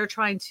capital that they're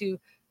trying to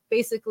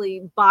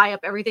basically buy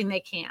up everything they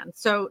can.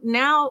 So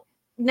now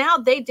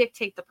they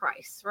dictate the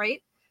price,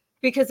 right?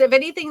 Because if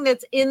anything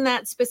that's in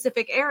that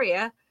specific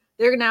area,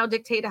 they're now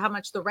dictate how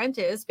much the rent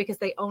is, because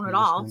they own it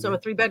all. So a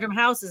 3-bedroom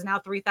house is now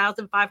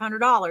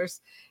 $3,500,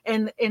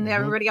 and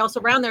everybody else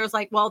around there is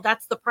like, well,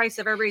 that's the price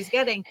that everybody's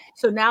getting.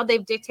 So now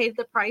they've dictated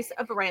the price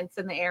of rents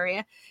in the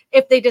area.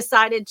 If they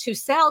decided to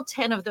sell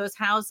 10 of those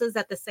houses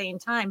at the same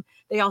time,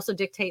 they also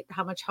dictate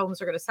how much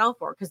homes are going to sell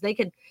for, because they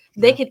could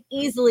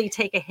easily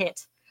take a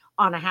hit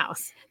on a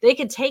house. They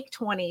could take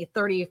 20,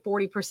 30,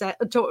 40%,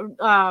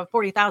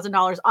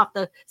 $40,000 off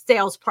the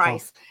sales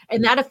price.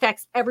 And that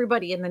affects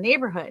everybody in the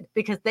neighborhood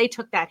because they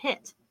took that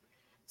hit.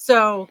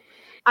 So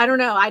I don't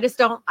know. I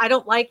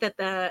don't like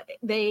that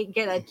they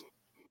get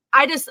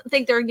I just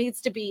think there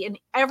needs to be in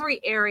every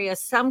area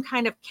some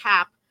kind of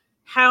cap,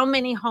 how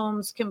many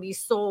homes can be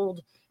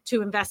sold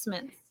to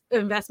investment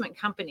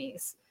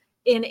companies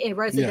in a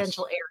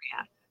residential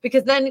area,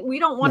 because then we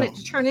don't want it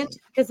to turn into,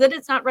 because then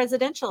it's not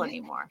residential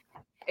anymore.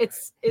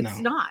 It's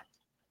not.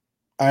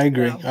 I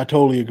agree. I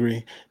totally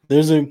agree.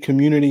 There's a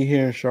community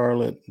here in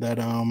Charlotte that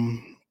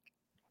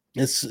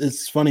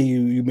it's funny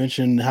you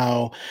mentioned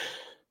how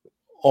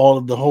all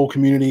of the whole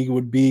community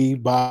would be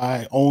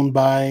owned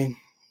by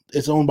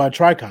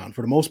Tricon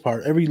for the most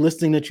part. Every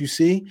listing that you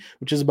see,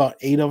 which is about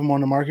 8 of them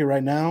on the market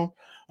right now,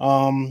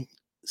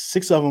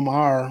 6 of them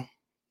are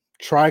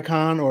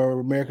Tricon or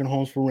American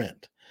Homes for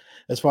Rent.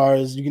 As far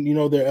as their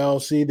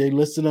LLC, they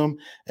listed them,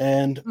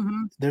 and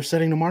they're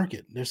setting the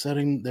market. They're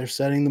setting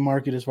the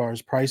market as far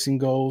as pricing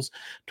goes,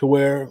 to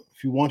where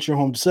if you want your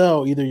home to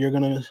sell, either you're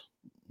gonna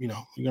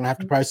have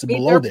to price it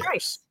below theirs.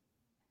 Price.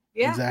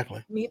 Yeah,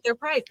 exactly. Meet their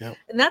price, yep.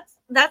 And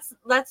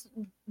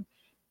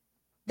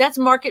that's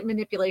market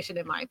manipulation,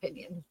 in my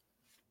opinion.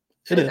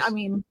 It is. I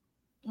mean,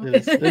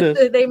 it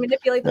is. They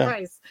manipulate the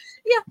price.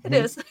 Yeah, it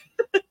is.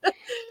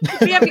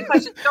 If you have any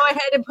questions, go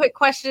ahead and put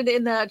question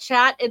in the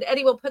chat, and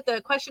Eddie will put the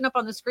question up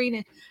on the screen,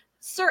 and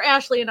Sir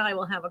Ashley and I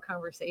will have a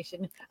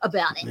conversation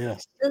about it.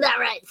 Yes. Is that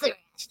right, Sir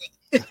Ashley?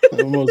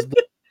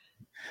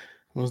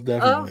 Most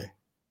definitely.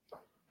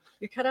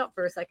 You cut out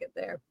for a second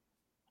there.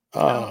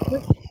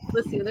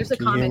 Let's see. There's a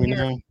comment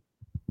here.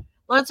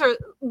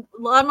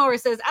 Lawnmower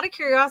says, out of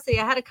curiosity,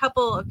 I had a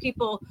couple of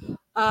people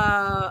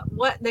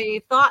what they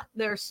thought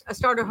their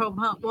starter home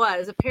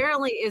was.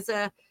 Apparently is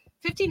a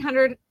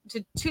 1,500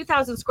 to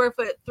 2,000 square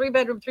foot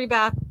 3-bedroom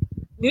 3-bath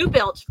new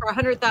built for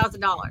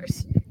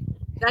 $100,000.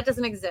 That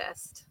doesn't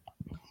exist.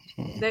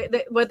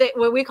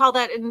 What we call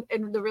that in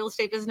the real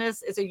estate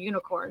business is a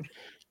unicorn.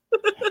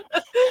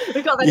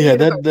 We call that a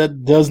unicorn.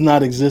 That does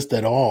not exist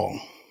at all.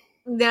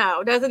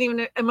 No, doesn't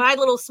even, in my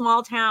little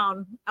small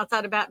town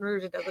outside of Baton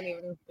Rouge, it doesn't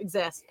even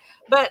exist.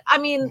 But I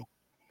mean,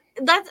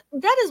 that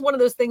is one of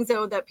those things,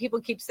 though, that people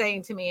keep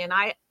saying to me, and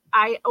I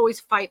always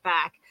fight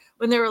back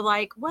when they were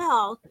like,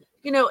 well,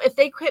 if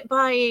they quit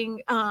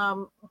buying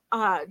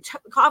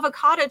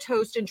avocado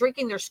toast and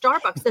drinking their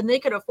Starbucks, then they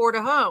could afford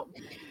a home.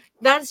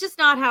 That's just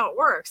not how it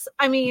works.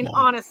 I mean,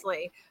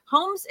 honestly,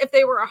 homes, if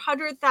they were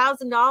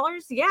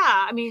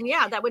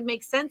 $100,000, that would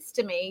make sense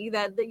to me.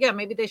 That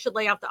maybe they should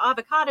lay off the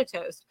avocado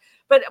toast.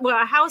 But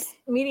a house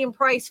median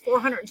price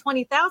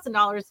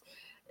 $420,000,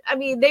 I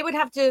mean, they would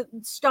have to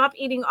stop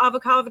eating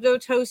avocado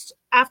toast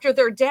after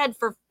they're dead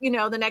for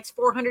the next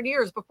 400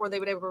 years before they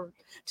would ever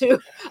to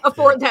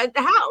afford that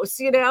house.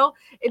 It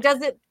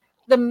doesn't.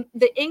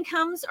 The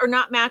incomes are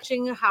not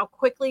matching how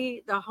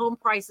quickly the home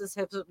prices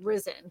have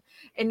risen,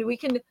 and we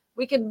can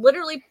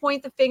literally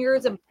point the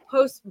fingers and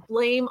post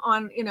blame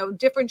on,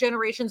 different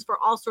generations for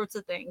all sorts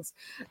of things.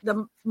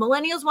 The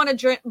millennials want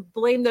to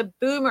blame the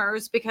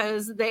boomers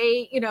because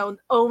they,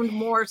 owned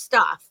more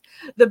stuff.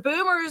 The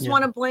boomers Yeah.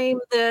 want to blame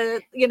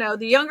the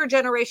younger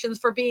generations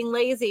for being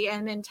lazy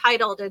and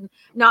entitled and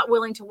not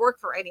willing to work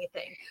for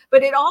anything.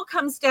 But it all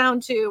comes down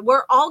to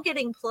we're all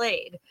getting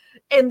played.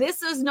 And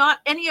this is not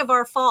any of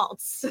our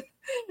faults.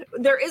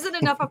 There isn't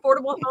enough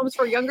affordable homes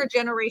for younger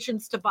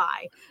generations to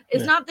buy.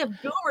 It's Yeah. not the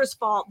boomers'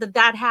 fault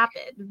that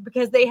happened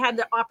because they had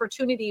the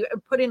opportunity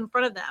put in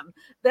front of them.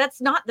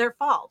 That's not their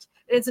fault.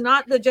 It's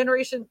not the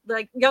generation,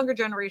 like younger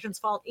generation's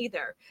fault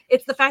either.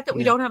 It's the fact that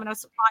we Yeah. don't have enough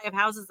supply of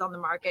houses on the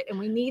market, and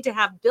we need to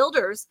have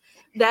builders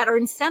that are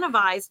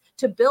incentivized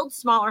to build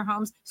smaller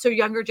homes so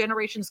younger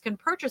generations can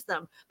purchase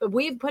them. But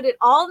we've put it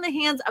all in the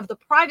hands of the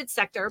private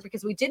sector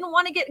because we didn't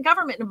want to get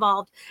government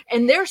involved,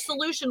 and their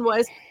solution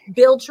was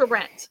build to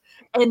rent.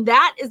 And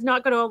that is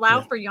not going to allow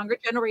Yeah. for younger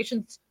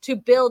generations to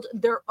build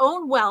their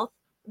own wealth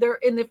there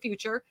in the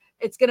future.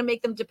 It's going to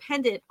make them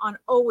dependent on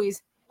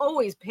always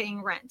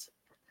paying rent.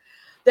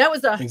 That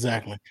was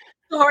Exactly.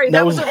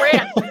 that was a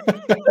rant.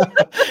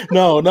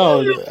 No, I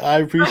I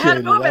had a appreciate it.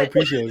 I moment.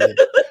 appreciate it.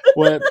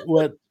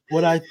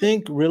 What I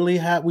think really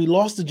we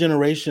lost a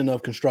generation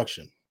of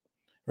construction,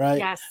 right?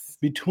 Yes.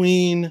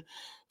 Between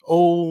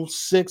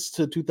 06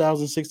 to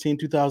 2016,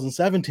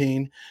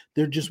 2017,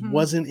 there just Mhm.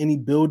 wasn't any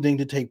building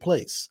to taking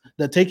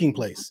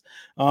place.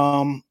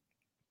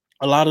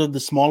 A lot of the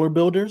smaller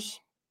builders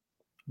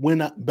went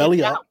Dipped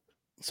belly up, out.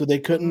 so they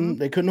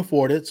Mhm. couldn't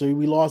afford it. So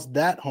we lost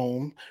that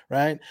home,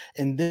 right?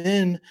 And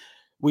then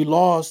we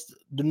lost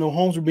the no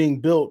homes were being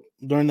built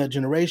during that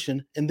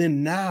generation. And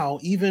then now,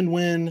 even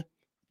when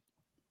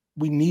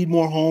we need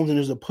more homes and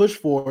there's a push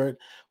for it,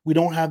 we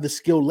don't have the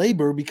skilled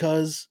labor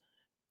because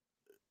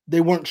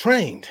they weren't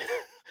trained,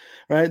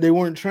 right? They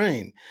weren't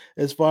trained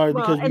as far as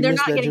Well, because we and they're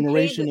missed not that getting paid the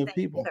generation of same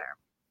people. either.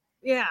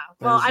 Yeah.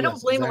 That Well, is, I don't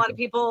yes, blame a lot of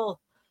exactly. people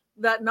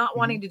that not Mhm.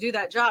 wanting to do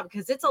that job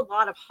because it's a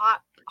lot of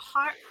hot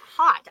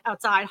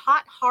outside,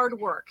 hard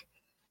work.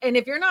 And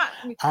if you're not,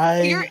 you're I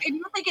and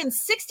you're thinking Yeah,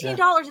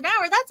 $16 an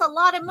hour, that's a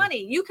lot of yeah.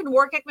 money. You can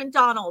work at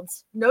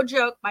McDonald's. No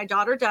joke. My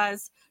daughter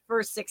does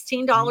for Mhm.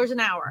 $16 an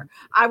hour.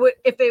 I would,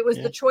 if it was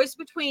the Yeah, choice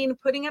between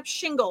putting up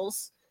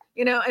shingles,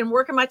 and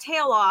working my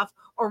tail off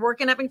or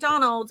working at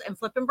McDonald's and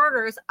flipping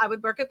burgers, I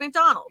would work at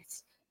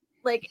McDonald's.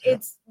 Like yeah.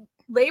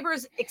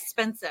 labor's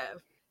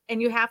expensive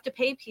and you have to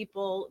pay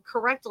people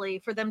correctly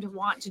for them to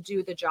want to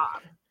do the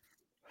job.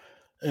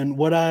 And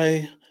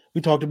we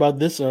talked about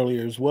this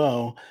earlier as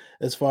well,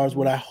 as far as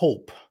what Mhm. I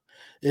hope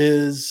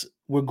is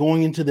we're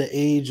going into the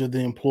age of the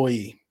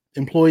employee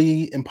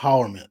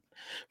empowerment.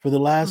 For the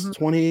Mhm. last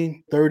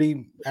 20,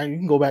 30, and you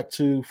can go back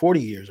to 40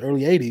 years,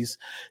 early 80s,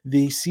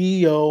 the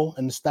CEO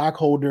and the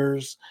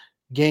stockholders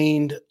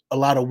gained a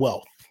lot of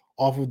wealth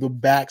off of the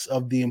backs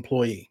of the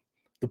employee.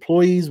 The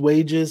employee's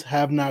wages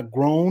have not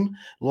grown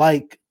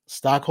like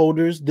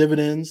stockholders,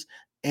 dividends,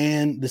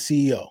 and the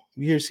CEO.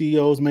 You hear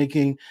CEOs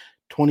making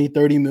 20,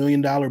 $30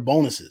 million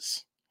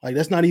bonuses. Like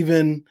that's not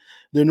even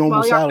their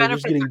normal Well, our salary, they're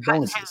just benefits getting are cut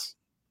in half. bonuses.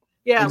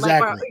 Yeah,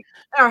 like Exactly.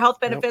 our health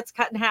Yep. benefits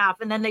cut in half,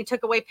 and then they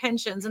took away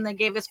pensions, and they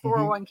gave us Hmm.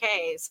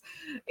 401ks,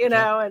 Yep.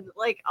 and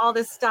like all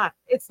this stuff.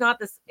 It's not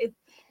this.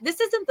 This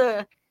isn't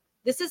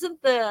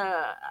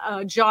the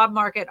job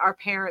market our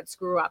parents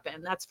grew up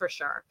in. That's for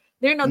sure.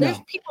 There's No,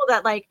 people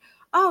that like,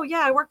 oh yeah,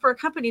 I worked for a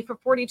company for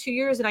 42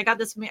 years, and I got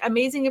this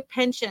amazing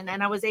pension,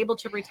 and I was able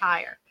to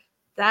retire.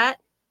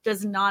 That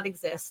does not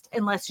exist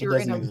unless it you're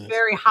in doesn't a exist.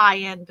 very high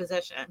end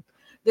position.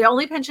 The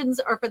only pensions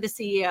are for the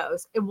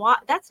CEOs, and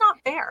that's not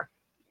fair.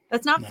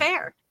 That's not No.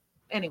 fair.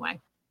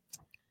 Anyway,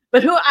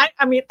 but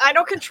I mean, I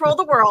don't control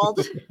the world.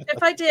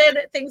 If I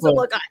did, things would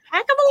Well, look a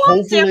heck of a lot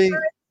hopefully,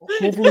 different.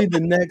 hopefully the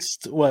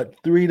next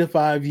 3 to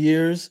 5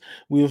 years,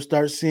 we'll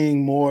start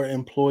seeing more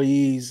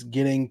employees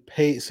getting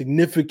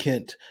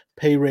significant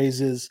pay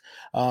raises,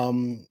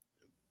 um,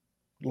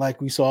 like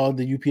we saw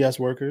the UPS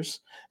workers,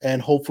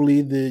 and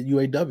hopefully the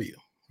UAW.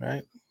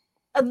 Right.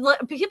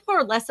 People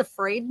are less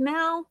afraid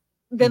now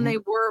than Hmm. they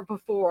were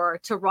before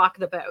to rock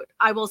the boat.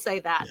 I will say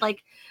that. Yeah.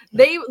 Like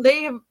Yeah.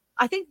 they have.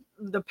 I think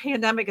the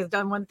pandemic has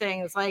done one thing.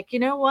 It's like, you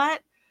know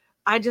what?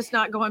 I'm just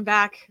not going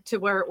back to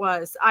where it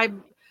was.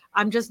 I'm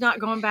just not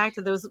going back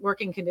to those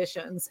working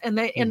conditions. And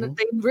Hmm.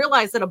 they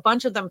realize that a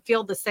bunch of them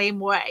feel the same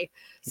way.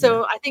 Yeah.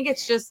 So I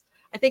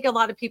think a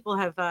lot of people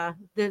have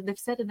they've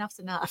said enough's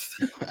enough.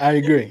 I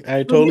agree.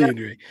 I totally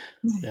agree.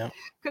 Yeah.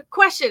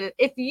 Question: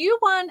 if you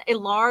won a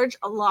large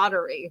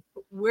lottery,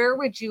 where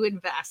would you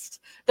invest?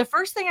 The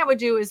first thing I would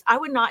do is I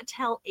would not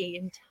tell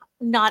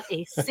not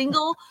a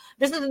single.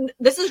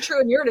 This is true,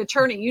 and you're an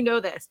attorney. You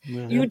know this.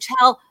 Yeah. You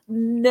tell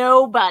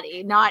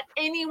nobody, not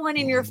anyone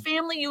in your Mhm.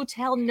 family. You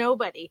tell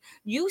nobody.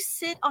 You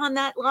sit on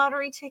that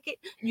lottery ticket.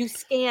 You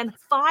scan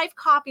 5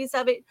 copies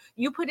of it.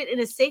 You put it in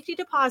a safety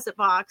deposit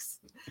box.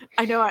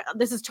 I know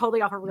this is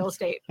totally off of real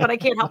estate, but I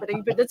can't help it.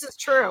 But this is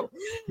true.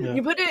 Yeah.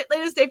 You put it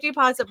in a safety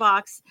deposit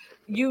box.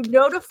 You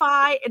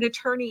notify an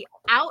attorney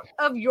out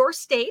of your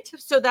state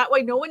so that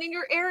way no one in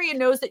your area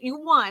knows that you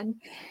won.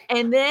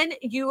 And then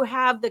you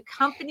have the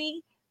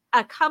company.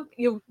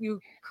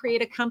 you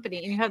create a company,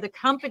 and you have the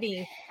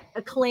company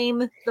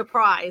claim the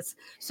prize,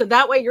 so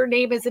that way your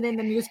name isn't in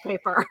the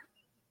newspaper.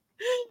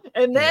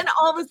 And then Yeah.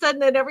 all of a sudden,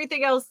 then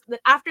everything else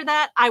after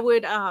that, I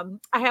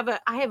have a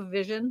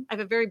vision. I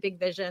have a very big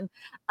vision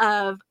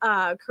of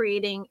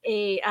creating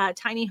a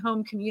tiny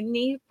home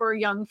community for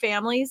young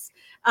families.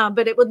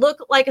 But it would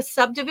look like a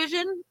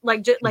subdivision,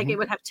 like it Mhm.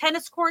 would have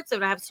tennis courts, it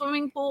would have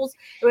swimming pools,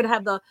 it would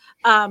have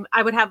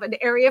I would have an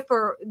area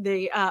for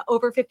the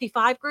over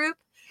 55 group.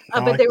 I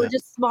But like they were that.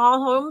 just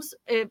small homes.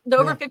 The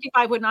over Yeah.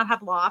 55 would not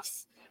have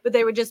lofts, but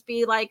they would just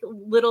be like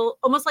little,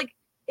 almost like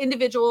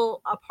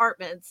individual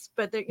apartments,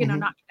 but they're Mhm.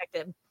 not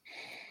connected.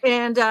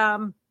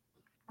 And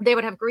they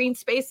would have green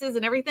spaces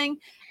and everything.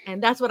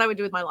 And that's what I would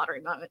do with my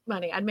lottery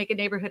money. I'd make a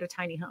neighborhood of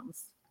tiny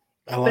homes,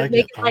 I but like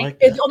make it. it I like like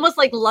it's that. almost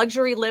like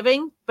luxury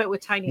living, but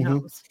with tiny Mhm.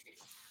 homes.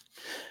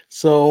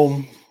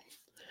 So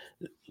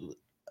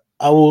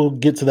I will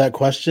get to that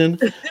question.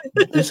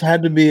 This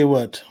had to be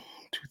what,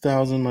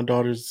 2000, my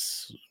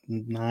daughter's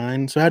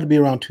 9, so it had to be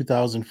around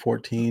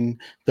 2014,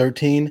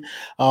 13.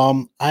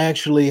 I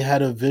actually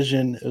had a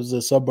vision. It was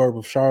a suburb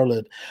of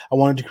Charlotte. I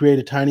wanted to create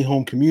a tiny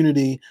home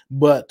community,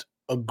 but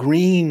a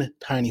green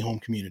tiny home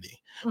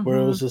community where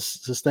it was Hmm.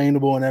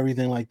 sustainable and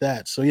everything like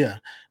that. So yeah,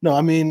 no,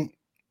 I mean,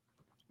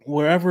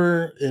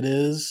 wherever it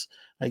is,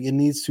 like it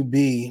needs to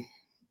be,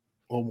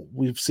 well,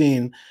 we've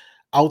seen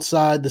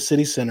outside the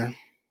city center,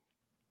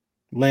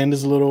 land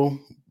is a little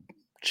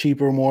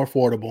cheaper, more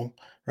affordable,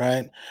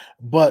 right?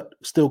 But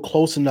still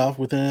close enough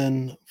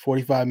within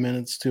 45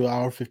 minutes to an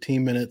hour,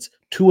 15 minutes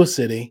to a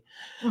city,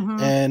 Hmm.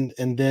 and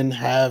then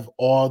have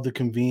all the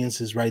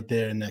conveniences right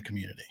there in that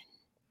community,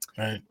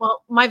 right?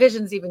 Well, my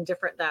vision's even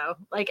different though.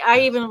 Like I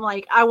Yes. even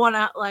like I want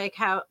to like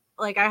how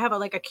like I have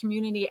a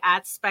community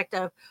aspect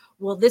of,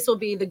 well, this will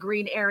be the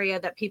green area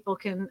that people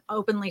can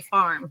openly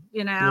farm,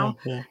 Yeah,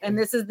 yeah. and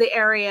this is the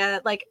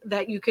area like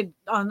that you could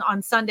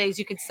on Sundays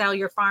you could sell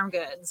your farm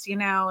goods,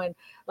 and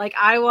like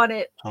I want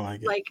it I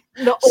like it. like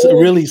the So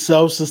old. really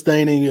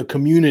self-sustaining a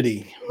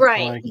community. I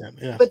Right. like that.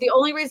 Yes. But the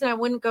only reason I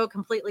wouldn't go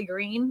completely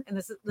green, and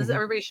this Mhm,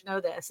 everybody should know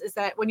this, is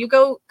that when you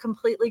go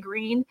completely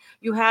green,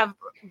 you have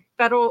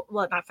federal,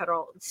 well, not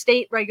federal,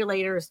 state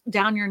regulators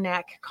down your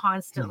neck mhm.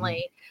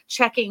 constantly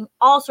checking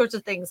all sorts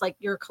of things like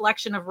your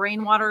collection of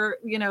rainwater.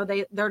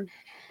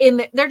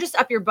 They're just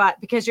up your butt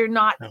because you're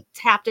not Yeah,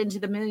 tapped into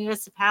the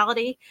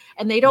municipality,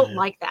 and they yeah, don't yeah.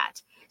 like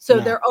that. So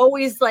No. they're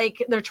always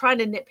like they're trying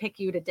to nitpick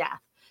you to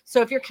death.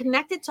 So if you're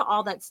connected to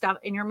all that stuff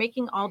and you're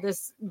making all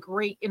this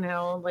great,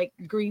 like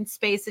green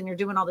space and you're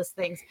doing all these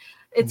things,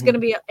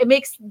 Mhm. it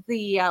makes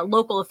the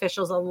local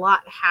officials a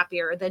lot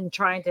happier than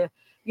trying to,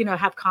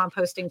 have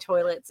composting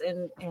toilets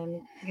and,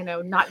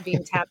 not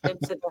being tapped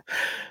into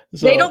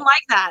they don't So,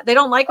 like that. They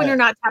don't like when I you're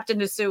not tapped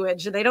into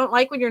sewage. They don't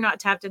like when you're not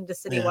tapped into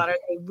city yeah. water.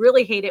 They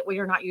really hate it when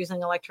you're not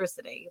using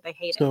electricity. They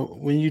hate it. So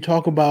when you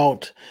talk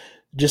about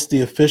just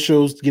the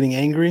officials getting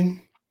angry,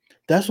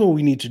 that's what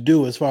we need to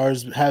do as far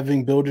as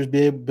having builders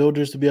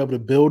to be able to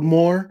build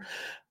more,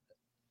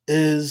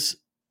 is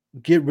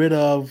get rid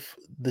of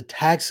the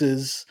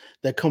taxes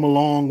that come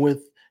along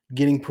with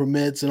getting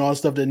permits and all the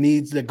stuff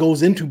that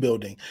goes into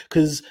building.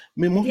 Because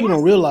I mean, most people don't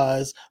Yes.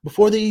 realize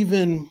before they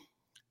even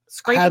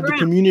Scrape the have the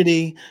ground.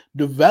 community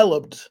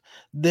developed,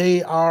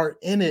 they are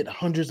in it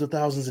hundreds of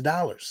thousands of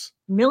dollars.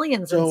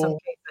 Millions in some So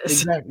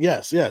cases. exactly,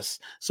 yes, yes.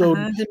 So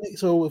Uh-huh. depending,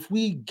 so if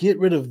we get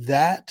rid of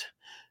that,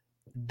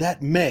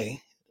 that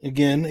may,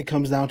 again, it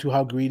comes down to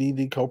how greedy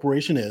the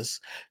corporation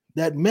is.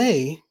 That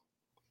may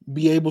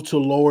be able to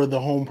lower the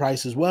home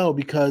price as well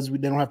because they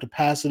don't have to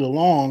pass it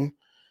along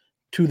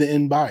to the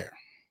end buyer.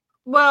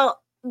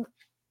 Well,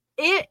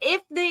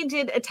 if they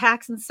did a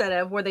tax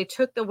incentive where they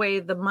took away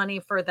the money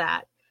for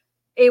that,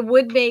 it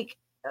would make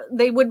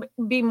they would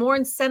be more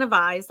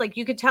incentivized. Like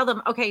you could tell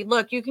them, okay,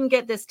 look, you can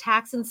get this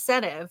tax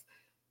incentive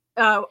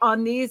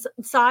on these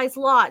size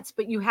lots,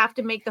 but you have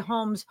to make the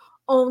homes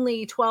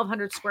only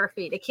 1,200 square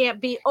feet. It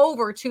can't be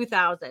over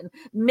 2,000.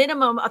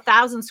 Minimum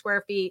 1,000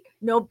 square feet,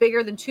 no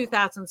bigger than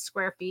 2,000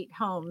 square feet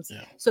homes.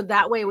 Yeah. So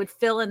that way it would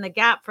fill in the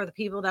gap for the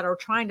people that are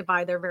trying to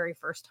buy their very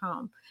first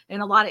home.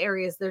 In a lot of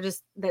areas, they're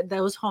just that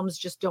those homes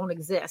just don't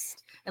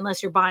exist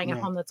unless you're buying a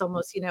No. home that's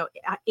almost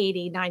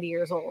 80, 90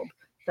 years old.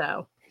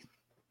 So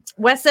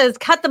Wes says,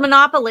 cut the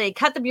monopoly,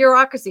 cut the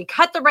bureaucracy,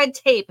 cut the red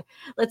tape.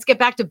 Let's get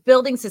back to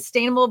building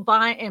sustainable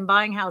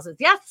buying houses.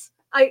 Yes,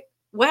 I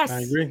Wes,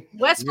 agree. I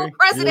Wes for agree.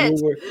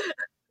 president.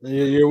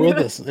 You're with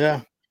us.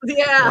 Yeah. Yeah.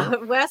 Yeah,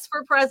 Wes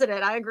for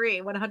president. I agree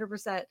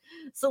 100%.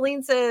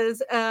 Celine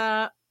says,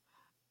 a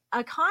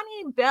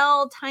Connie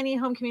Bell tiny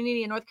home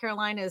community in North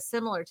Carolina is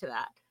similar to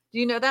that. Do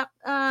you know that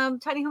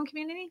tiny home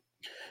community?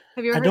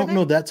 Have you I ever heard of don't it?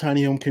 know that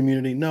tiny home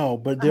community, no,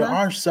 but there Uh-huh.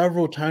 are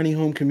several tiny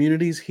home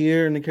communities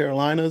here in the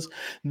Carolinas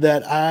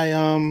that I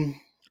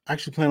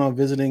actually plan on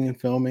visiting and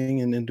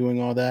filming and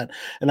doing all that.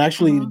 And I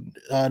actually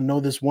Mhm. know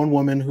this one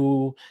woman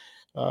who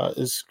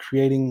is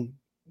creating.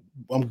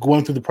 I'm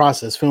going through the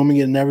process, filming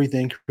it and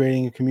everything,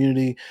 creating a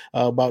community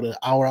about an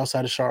hour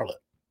outside of Charlotte.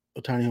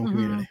 a tiny home Hmm.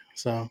 community.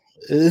 So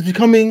it's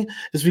becoming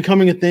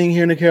a thing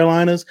here in the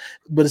Carolinas,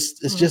 but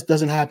it's just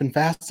doesn't happen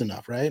fast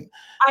enough, right?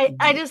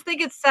 I just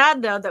think it's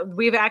sad though that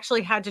we've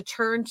actually had to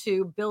turn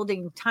to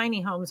building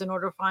tiny homes in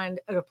order to find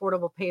an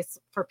affordable place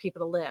for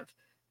people to live.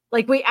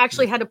 Like we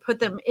actually had to put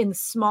them in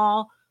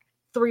small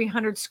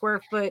 300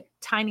 square foot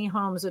tiny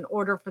homes in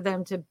order for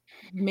them to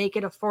make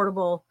it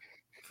affordable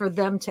for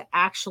them to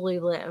actually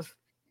live.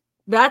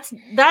 That's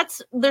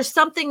there's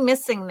something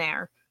missing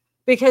there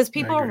because I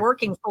people are agree.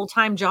 working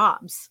full-time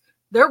jobs.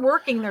 They're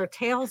working their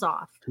tails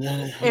off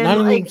and Not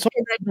like even some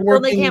and people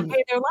then they can't working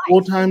pay their life.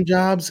 full-time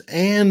jobs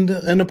and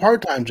a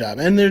part-time job,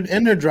 and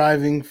they're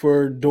driving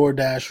for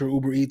DoorDash or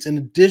Uber Eats in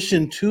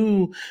addition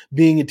to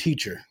being a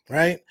teacher,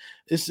 right?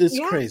 It's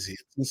Yeah. crazy.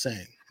 It's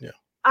insane. Yeah.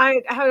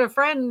 I had a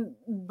friend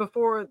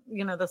before,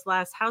 this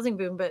last housing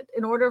boom, but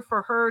in order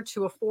for her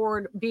to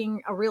afford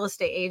being a real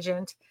estate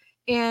agent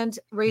and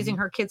raising Mhm.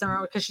 her kids on her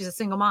own because she's a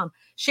single mom,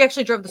 she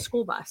actually drove the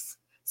school bus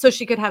so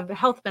she could have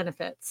health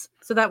benefits.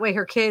 So that way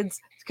her kids,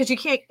 because you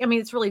can't, I mean,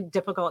 it's really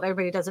difficult.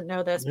 Everybody doesn't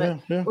know this, but Yeah,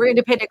 yeah, we're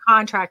independent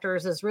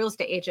contractors as real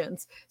estate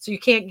agents. So you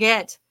can't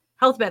get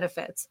health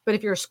benefits. But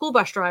if you're a school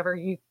bus driver,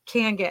 you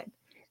can get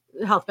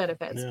health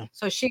benefits. yeah,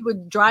 So she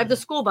would drive the yeah.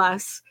 school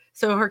bus.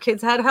 So her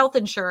kids had health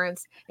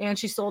insurance and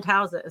she sold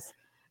houses.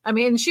 I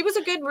mean, she was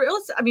a good real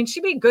estate. I mean,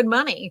 she made good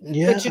money,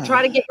 but to Yeah,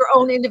 try to get your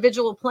own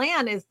individual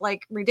plan is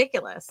like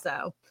ridiculous.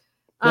 So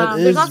that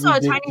there's is also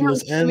a tiny home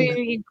ridiculous, and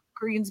community in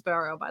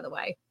Greensboro, by the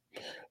way.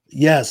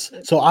 yes.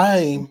 So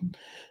I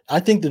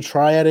think the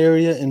triad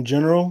area in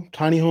general,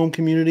 tiny home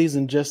communities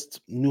and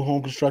just new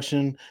home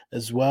construction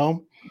as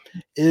well,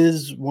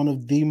 is one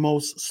of the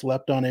most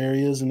slept on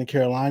areas in the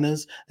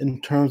Carolinas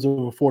in terms of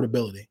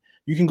affordability.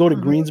 You can go to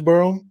Mhm.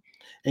 Greensboro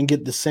and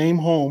get the same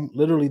home,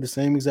 literally the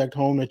same exact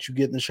home that you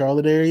get in the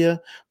Charlotte area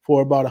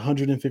for about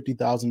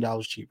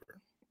 $150,000 cheaper.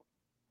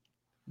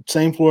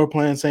 Same floor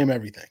plan, same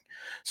everything.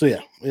 So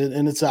yeah,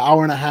 and it's an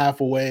hour and a half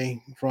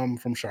away from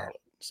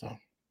Charlotte. So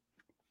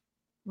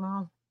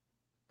Well,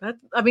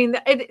 I mean,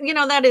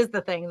 that is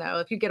the thing though.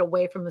 If you get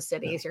away from the yeah,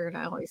 cities, you're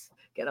gonna always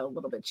get a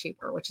little bit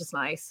cheaper, which is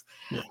nice.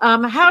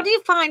 yeah. How do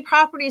you find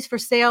properties for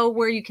sale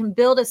where you can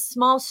build a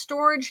small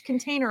storage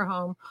container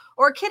home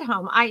or a kit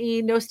home,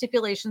 i.e., no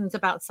stipulations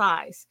about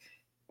size?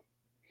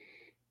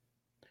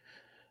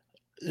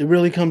 It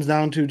really comes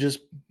down to just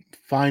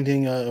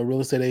finding a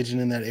real estate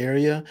agent in that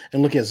area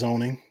and look at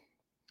zoning.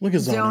 Look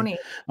at zoning.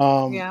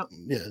 Zoning. Yeah.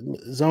 Yeah,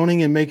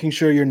 zoning and making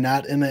sure you're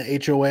not in an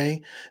HOA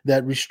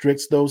that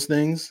restricts those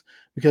things,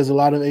 because a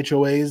lot of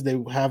HOAs they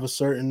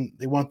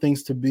want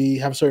things to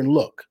have a certain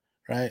look,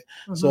 right?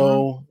 Hmm.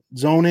 So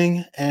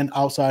zoning and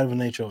outside of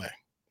an HOA,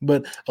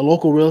 but a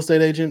local real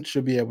estate agent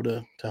should be able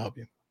to help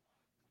you.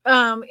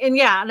 And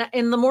yeah,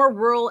 and the more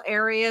rural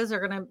areas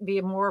are going to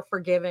be more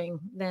forgiving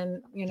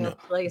than Yeah,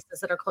 places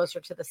that are closer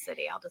to the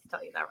city. I'll just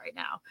tell you that right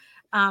now.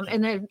 yeah,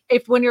 And then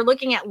if when you're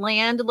looking at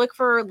land, look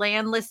for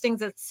land listings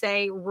that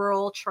say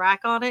rural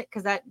track on it,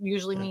 because that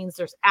usually yeah. means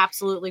there's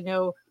absolutely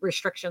no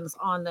restrictions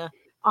on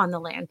the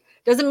land.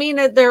 Doesn't mean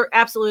that they're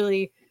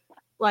absolutely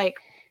like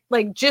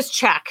just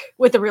check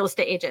with the real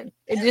estate agent.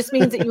 It just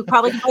means that you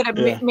probably put a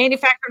Yeah.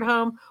 manufactured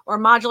home or a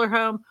modular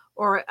home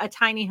or a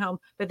tiny home,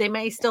 but they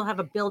may still have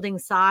a building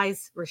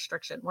size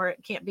restriction where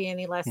it can't be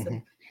any less than,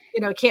 Mhm.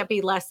 it can't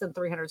be less than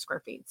 300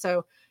 square feet.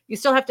 So you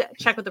still have to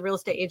check with the real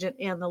estate agent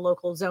and the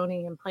local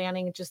zoning and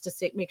planning just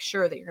to make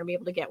sure that you're going to be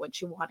able to get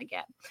what you want to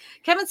get.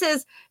 Kevin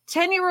says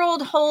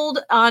 10-year-old hold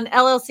on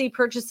LLC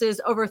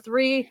purchases over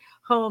 3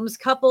 homes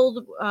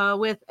coupled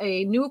with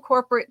a new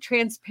corporate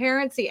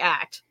transparency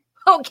act.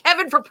 Oh,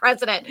 Kevin for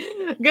president,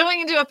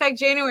 going into effect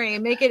January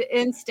and make it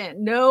instant,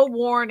 no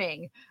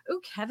warning.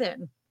 Oh,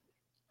 Kevin,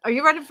 are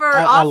you ready for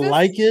I office?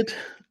 like it.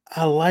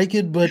 I like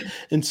it, but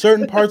in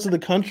certain parts of the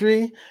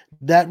country,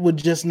 that would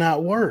just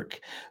not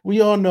work.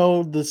 We all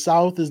know the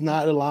South is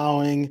not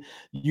allowing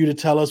you to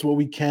tell us what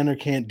we can or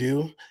can't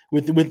do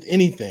with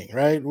anything,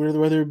 right?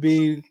 Whether it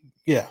be,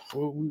 yeah,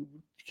 you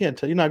can't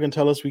tell. You're not going to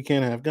tell us we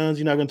can't have guns.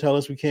 You're not going to tell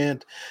us we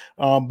can't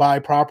buy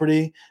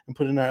property and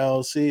put it in our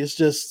LLC. It's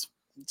just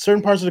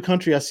certain parts of the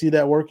country I see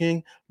that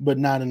working, but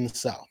not in the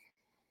South.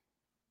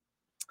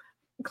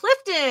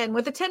 Clifton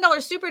with a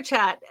 $10 super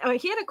chat.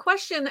 He had a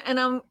question, and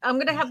I'm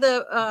going to have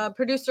the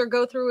producer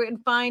go through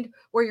and find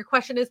where your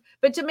question is.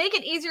 But to make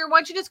it easier, why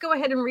don't you just go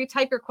ahead and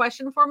retype your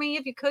question for me,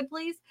 if you could,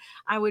 please?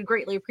 I would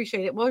greatly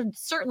appreciate it. We'll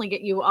certainly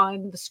get you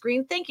on the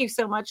screen. Thank you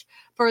so much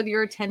for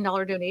your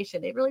 $10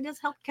 donation. It really does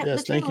help the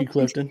Yes, thank channel you, continue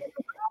Clifton.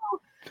 to grow.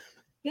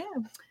 Yeah.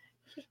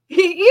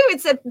 You had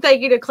said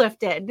thank you to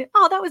Clifton.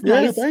 Oh, that was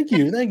Yeah, nice. thank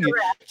you, thank you.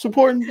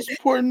 Supporting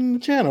the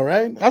channel,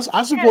 right? I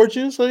Yes, support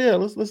you, so yeah,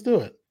 let's do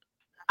it.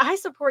 I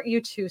support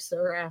you too,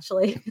 sir,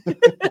 Ashley.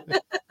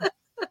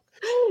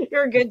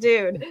 You're a good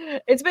dude.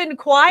 It's been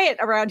quiet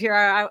around here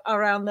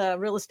around the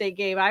real estate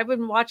game. I've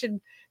been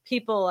watching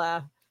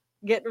people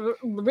get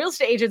real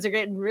estate agents are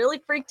getting really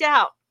freaked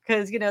out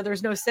because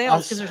there's no I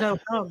sales because s- there's no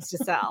homes to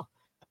sell.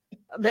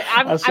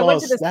 I I saw went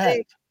a to the stat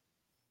state.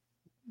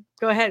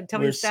 Go ahead, tell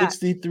me where the stat.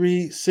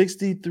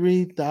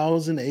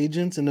 63,000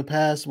 agents in the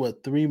past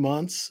 3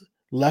 months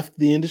left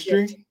the Did.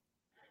 industry.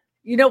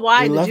 You know They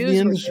why? The left the dues were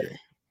due. industry.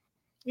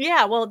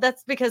 Yeah, well,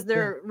 that's because Yeah.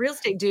 their real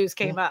estate dues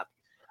Yeah. came up,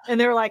 and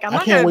they were like, "I'm I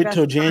not gonna can't wait invest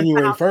till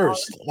January $100,000."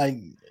 1st. Like,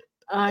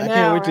 I I can't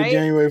know, wait till right?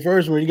 January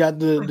 1st where you got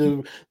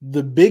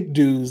the big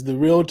dues, the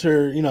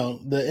realtor,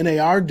 the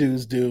NAR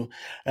dues due.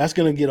 That's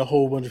gonna get a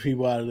whole bunch of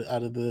people out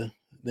of the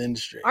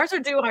industry. Ours are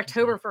due So,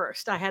 October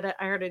 1st. I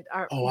heard it.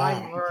 oh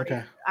Mine wow. were already.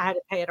 Okay. I had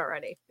to pay it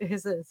already.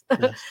 His is.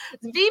 Yes.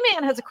 V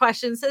Man has a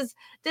question. Says,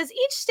 does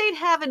each state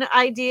have an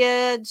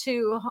idea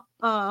to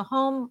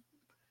home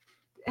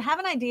have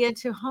an idea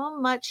to how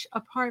much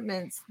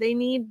apartments they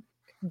need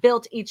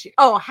built each year?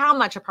 Oh, how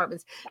much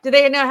apartments? Do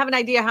they know have an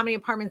idea how many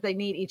apartments they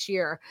need each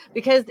year?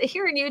 Because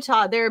here in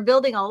Utah, they're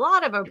building a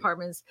lot of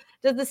apartments.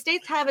 Does the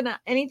states have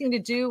anything to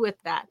do with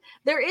that?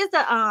 There is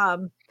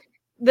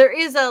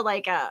a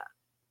like a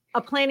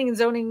planning and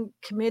zoning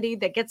committee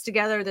that gets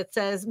together that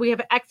says we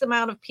have X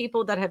amount of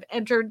people that have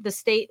entered the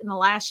state in the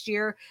last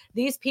year.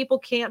 These people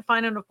can't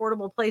find an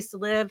affordable place to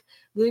live.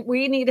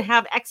 We need to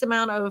have X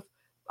amount of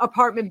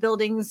apartment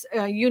buildings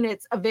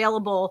units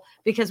available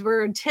because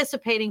we're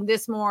anticipating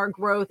this more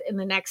growth in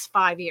the next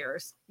 5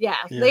 years. Yeah,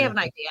 Yeah, they have yeah.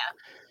 an idea.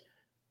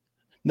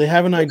 They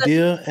have an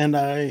idea, and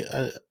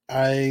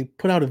I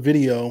put out a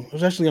video. It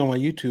was actually on my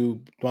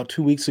YouTube about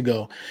 2 weeks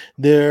ago.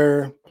 There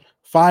are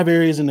 5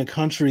 areas in the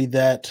country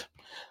that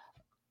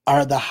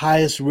are the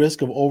highest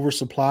risk of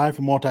oversupply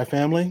for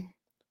multifamily.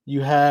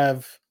 You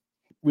have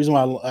reason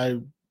why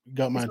I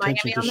got my Is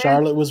attention Miami because on there?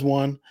 Charlotte was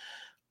one.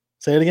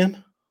 Say it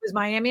again. Is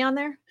Miami on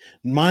there?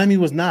 Miami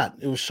was not.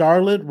 It was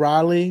Charlotte,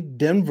 Raleigh,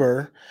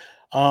 Denver,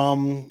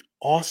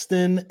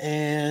 Austin,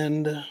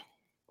 and I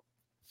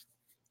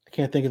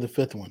can't think of the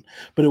fifth one,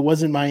 but it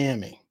wasn't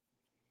Miami.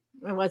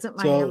 It wasn't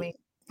So Miami.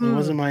 it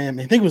wasn't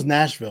Miami. I think it was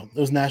Nashville. It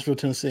was Nashville,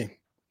 Tennessee.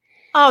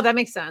 Oh, that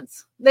makes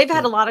sense. They've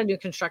had Yeah. a lot of new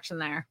construction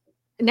there.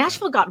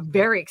 Nashville got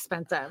very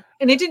expensive,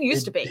 and it didn't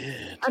used to It be.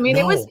 did. I mean,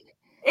 No.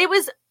 it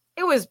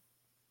was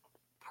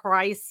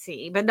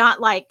pricey, but not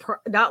like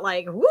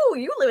woo,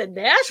 you live in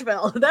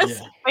Nashville. That's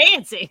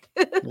fancy.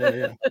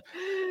 Yeah.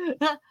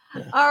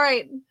 All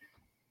right.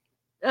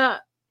 I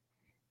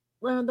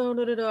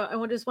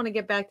just want to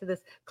get back to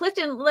this.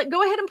 Clifton,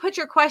 go ahead and put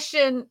your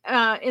question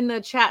in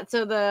the chat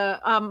so the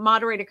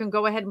moderator can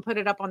go ahead and put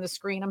it up on the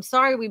screen. I'm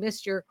sorry we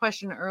missed your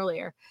question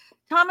earlier.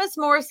 Thomas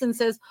Morrison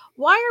says,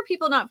 why are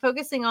people not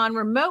focusing on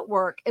remote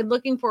work and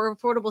looking for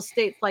affordable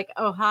states like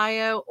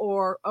Ohio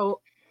or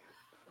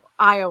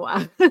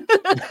Iowa?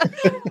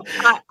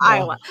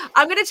 Iowa.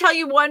 I'm going to tell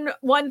you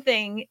one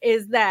thing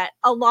is that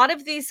a lot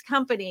of these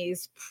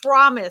companies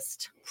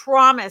promised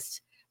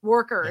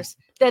workers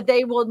that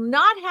they will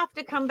not have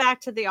to come back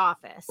to the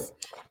office.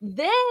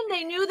 Then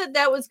they knew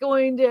that was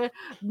going to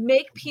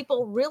make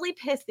people really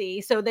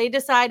pissy. So they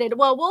decided,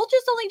 well, we only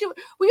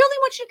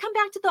want you to come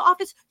back to the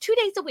office 2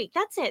 days a week.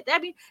 That's it. I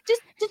mean,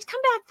 just come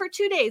back for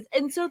 2 days.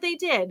 And so they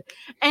did.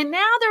 And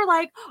now they're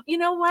like, you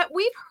know what?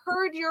 We've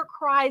heard your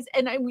cries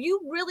and you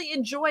really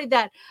enjoyed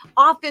that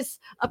office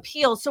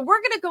appeal. So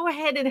we're going to go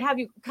ahead and have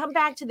you come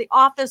back to the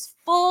office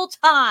full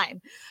time.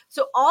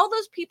 So all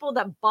those people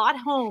that bought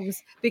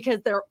homes because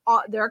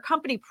their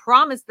company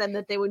promised them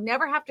that they would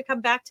never have to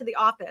come back to the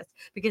office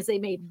because they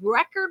made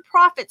record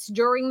profits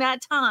during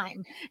that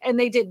time and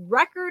they did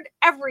record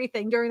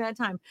everything during that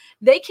time.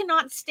 They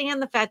cannot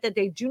stand the fact that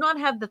they do not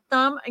have the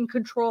thumb and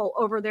control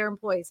over their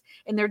employees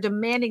and they're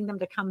demanding them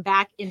to come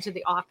back into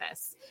the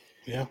office.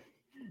 Yeah.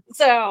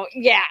 So,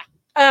 yeah.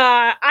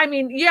 I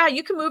mean, yeah,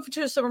 you can move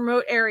to some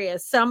remote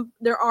areas.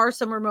 There are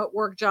some remote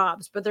work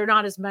jobs, but they're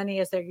not as many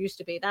as there used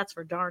to be. That's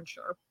for darn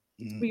sure.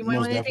 You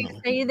want anything to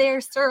say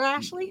there, Sir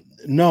Ashley?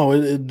 No,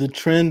 the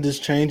trend is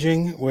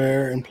changing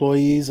where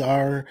employers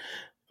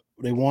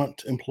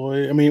want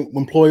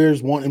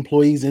employers want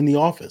employees in the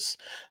office.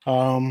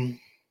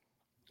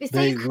 It's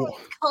like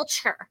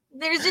culture.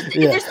 There's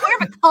more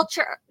of a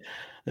culture.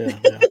 Yeah.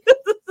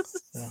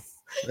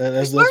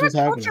 That's what's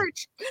happening. Culture.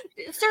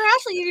 Sir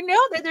Ashley, you know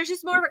that there's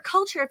just more of a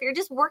culture if you're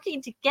just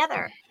working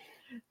together.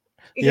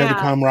 Yeah, the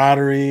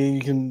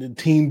camaraderie,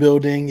 team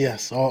building.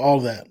 Yes, all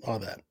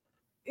that.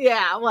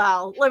 Yeah,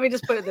 well, let me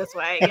just put it this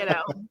way, I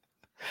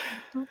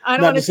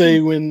don't Not to say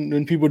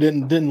when people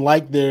didn't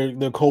like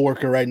their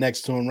coworker right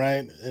next to them,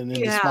 right, and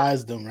then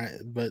despised them, right?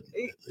 But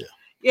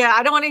yeah,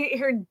 I don't want to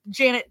hear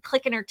Janet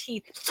clicking her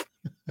teeth.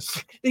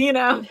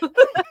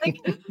 Like,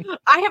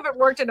 I haven't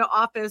worked in an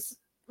office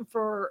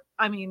for,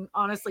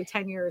 honestly,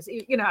 10 years.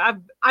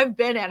 I've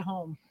been at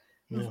home.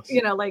 Yes.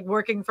 Like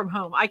working from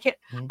home. I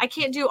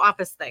can't do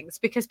office things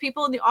because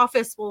people in the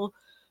office will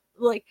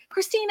like,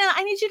 Christina,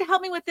 I need you to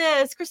help me with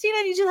this. Christina,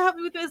 I need you to help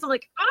me with this. I'm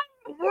like,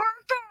 I'm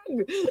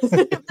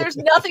working. There's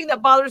nothing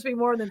that bothers me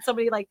more than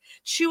somebody like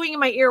chewing in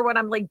my ear when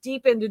I'm like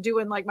deep into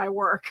doing like my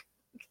work.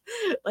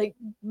 Like,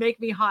 make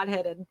me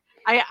hot-headed.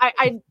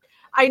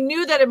 I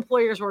knew that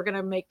employers were going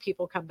to make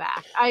people come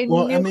back.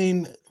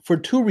 For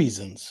two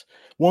reasons.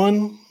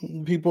 One,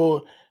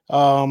 people,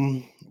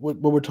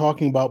 what we're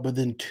talking about, but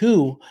then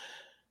two,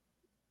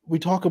 we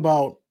talk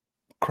about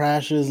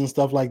crashes and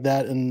stuff like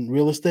that in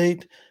real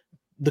estate.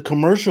 the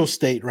commercial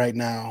state right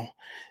now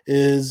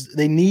is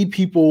they need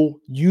people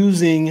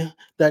using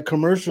that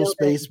commercial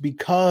Building. space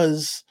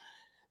because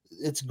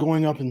it's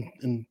going up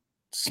in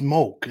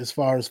smoke as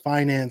far as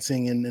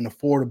financing and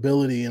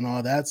affordability and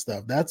all that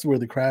stuff. That's where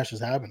the crash is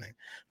happening.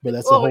 But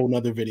that's a Well, whole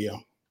nother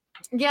video.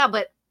 yeah,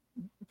 but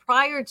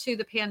prior to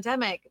the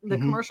pandemic, the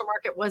Hmm. commercial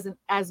market wasn't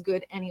as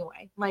good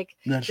anyway. Like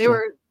That's they true.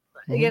 were,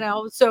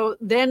 Hmm. so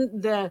then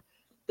the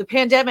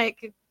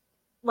pandemic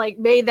like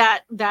made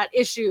that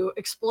issue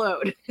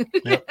explode.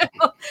 Yep.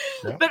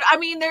 Yep. But I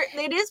mean, there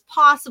it is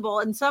possible,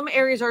 and some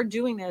areas are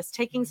doing this,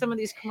 taking some of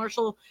these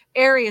commercial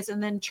areas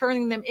and then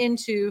turning them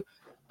into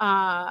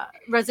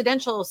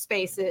residential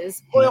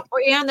spaces, Yep.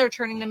 and they're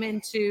turning them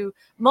into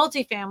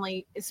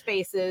multifamily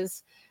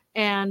spaces.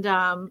 And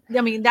I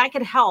mean, that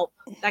could help.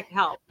 That could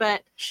help.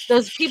 But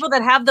those people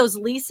that have those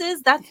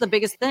leases, that's the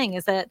biggest thing,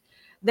 is that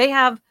they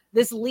have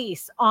this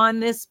lease on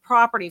this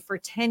property for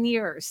 10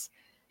 years,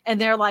 and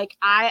they're like,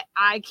 I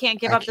can't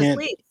give I up this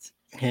lease.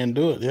 can't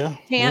do it. Yeah. Yeah.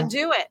 Can't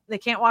do it. They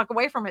can't walk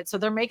away from it. So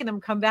they're making them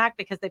come back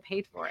because they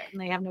paid for it and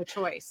they have no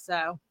choice.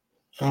 So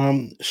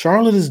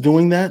Charlotte is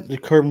doing that.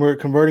 We're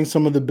converting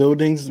some of the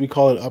buildings. We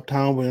call it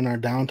uptown, but in our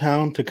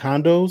downtown to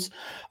condos.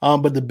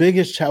 But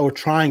we're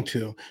trying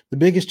to. The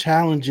biggest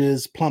challenge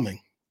is plumbing.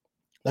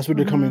 That's what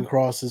they're coming mhm,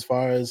 across as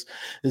far as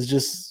is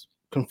just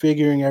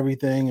configuring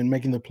everything and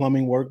making the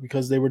plumbing work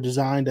because they were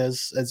designed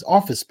as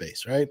office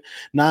space, right?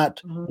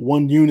 Not mhm,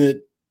 one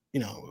unit,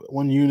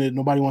 one unit.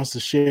 Nobody wants to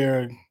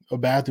share a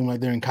bathroom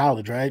like they're in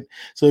college, right?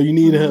 So you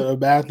need mhm. a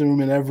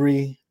bathroom in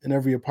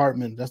every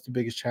apartment. That's the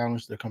biggest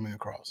challenge they're coming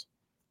across.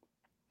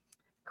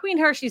 Queen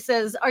Hershey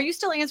says, "Are you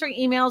still answering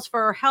emails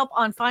for help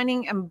on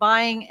finding and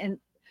buying and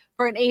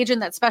for an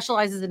agent that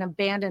specializes in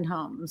abandoned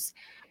homes?"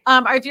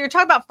 Or if you're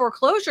talking about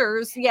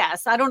foreclosures,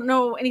 yes. I don't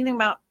know anything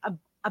about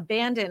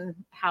abandoned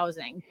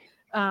housing.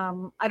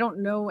 I don't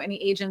know any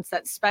agents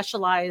that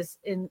specialize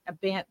in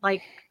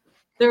like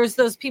there's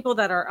those people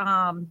that are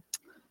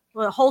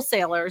well,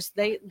 wholesalers.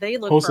 They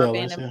look for Wholesalers,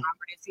 abandoned yeah.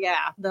 properties.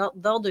 Yeah,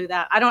 they'll do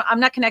that. I'm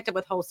not connected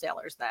with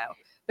wholesalers though.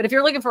 But if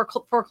you're looking for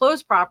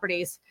foreclosed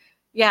properties,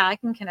 yeah, I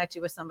can connect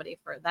you with somebody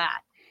for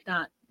that.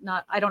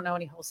 Not I don't know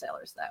any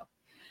wholesalers though.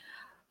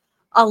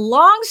 A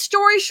long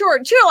story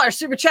short, $2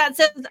 super chat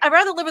says, I'd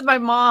rather live with my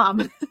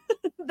mom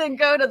than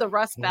go to the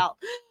Rust Belt.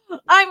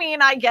 I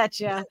mean, I get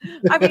you.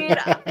 I mean,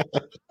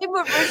 I'm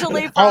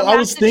originally from I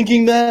was Massachusetts.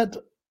 thinking that.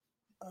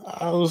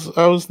 I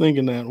was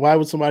thinking that. Why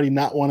would somebody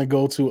not want to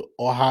go to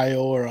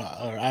Ohio or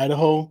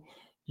Idaho?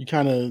 You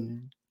kind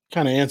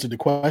of answered the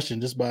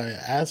question just by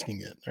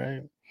asking it,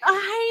 right?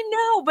 I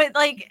know, but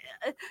like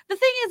the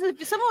thing is,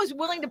 if someone was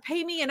willing to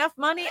pay me enough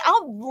money,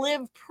 I'll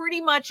live pretty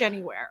much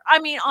anywhere. I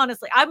mean,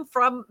 honestly, I'm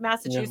from Yeah.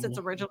 Massachusetts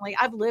originally.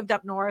 I've lived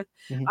up north.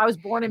 Mhm. I was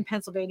born in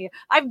Pennsylvania.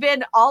 I've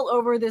been all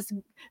over this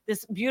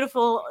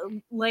beautiful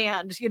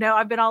land.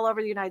 I've been all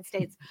over the United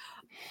States.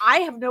 I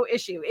have no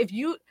issue. If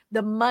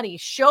the money,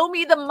 show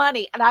me the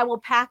money and I will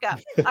pack up.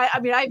 I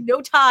mean, I have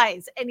no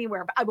ties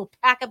anywhere, but I will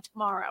pack up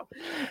tomorrow.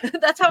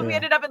 That's how we Yeah.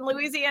 ended up in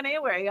Louisiana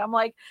anyway. I'm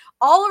like,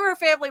 all of our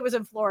family was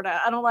in Florida.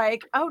 And I'm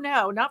like, oh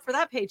no, not for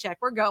that paycheck.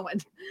 We're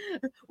going.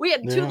 We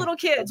had two Yeah. little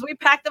kids. We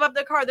packed them up in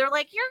the car. They're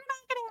like, you're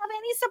not going to have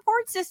any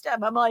support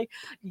system. I'm like,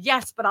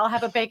 yes, but I'll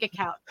have a bank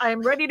account. I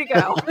am ready to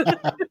go.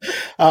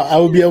 I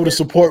would be able to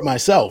support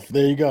myself.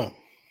 There you go.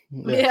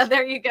 Yeah, Yes.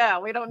 there you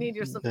go. We don't need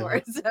your Yeah.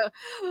 support. So,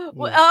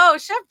 Yeah. oh,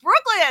 Chef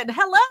Brooklyn,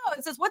 hello.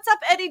 It says, "What's up,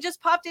 Eddie? Just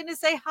popped in to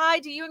say hi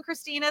to you and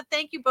Christina.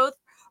 Thank you both.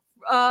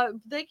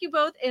 Thank you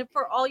both, and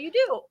for all you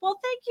do." Well,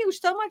 thank you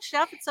so much,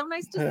 Chef. It's so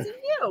nice to Yeah. see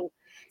you.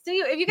 See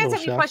you. If you guys Little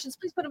have any chef. questions,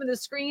 please put them in the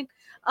screen,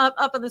 up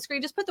on the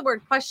screen. Just put the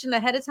word question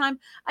ahead of time.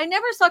 I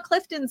never saw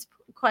Clifton's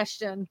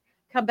question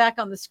come back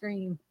on the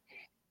screen.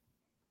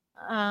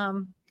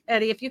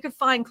 Eddie, if you could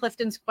find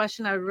Clifton's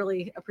question, I would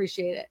really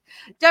appreciate it.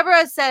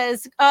 Deborah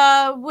says,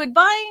 would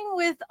buying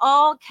with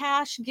all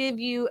cash give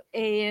you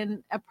a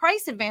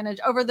price advantage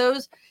over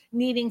those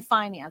needing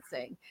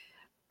financing?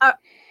 Uh,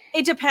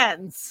 it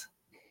depends.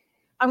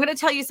 I'm going to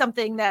tell you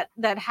something that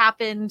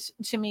happened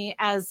to me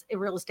as a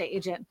real estate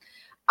agent.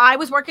 I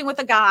was working with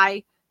a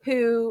guy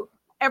who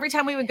every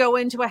time we would go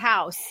into a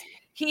house,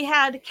 he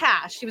had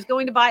cash. He was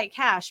going to buy it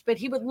cash, but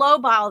he would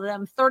lowball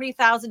them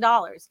 $30,000.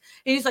 And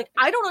he's like,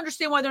 I don't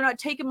understand why they're not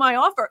taking my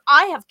offer.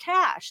 I have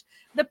cash.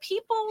 The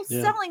people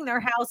Yeah. selling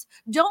their house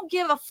don't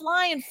give a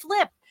flying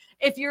flip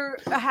if you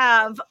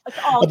have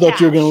all I thought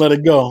you were gonna cash. let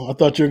it go. I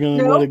thought you were gonna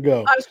let Nope, it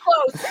go. I was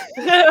close.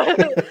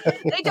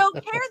 They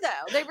don't care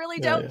though. They really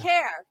Yeah. don't Yeah.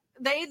 care.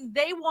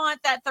 They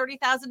want that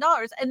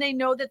 $30,000 and they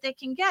know that they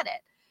can get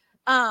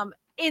it.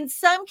 In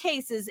some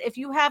cases, if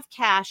you have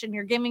cash and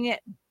you're giving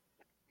it,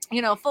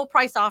 full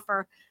price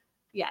offer,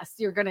 yes,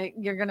 you're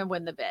gonna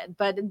win the bid.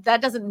 But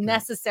that doesn't Yeah.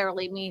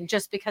 necessarily mean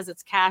just because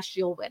it's cash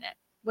you'll win it.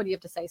 What do you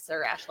have to say,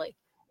 Sir Ashley?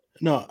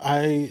 No,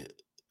 I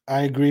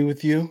agree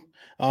with you.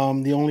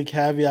 The only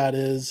caveat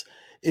is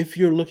if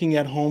you're looking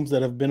at homes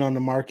that have been on the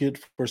market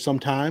for some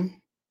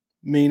time,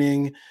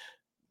 meaning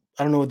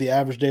I don't know what the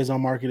average days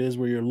on market is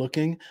where you're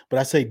looking, but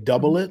I say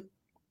double Mhm. it.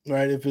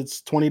 right? If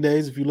it's 20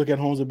 days, if you look at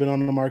homes that have been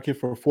on the market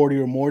for 40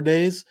 or more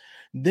days,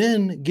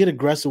 then get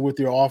aggressive with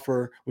your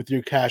offer, with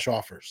your cash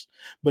offers.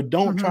 But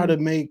don't try Mhm. to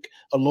make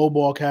a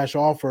lowball cash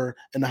offer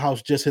and the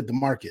house just hit the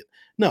market.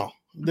 No,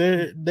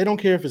 they don't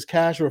care if it's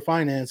cash or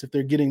finance if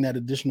they're getting that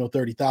additional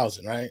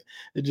 30,000, right?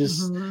 It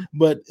just, Mhm.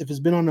 but if it's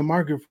been on the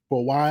market for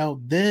a while,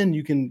 then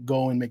you can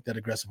go and make that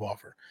aggressive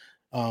offer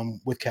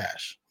with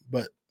cash.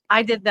 But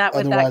I did that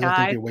with that otherwise, I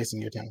think guy. you're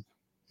wasting your time.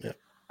 Yeah.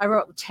 I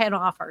wrote 10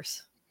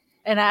 offers.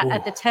 And Ooh.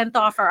 at the 10th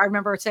offer, I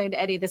remember saying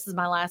to Eddie, this is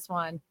my last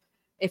one.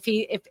 If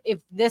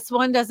this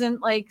one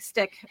doesn't like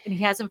stick and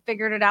he hasn't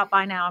figured it out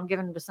by now, I'm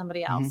giving it to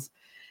somebody Mhm. else.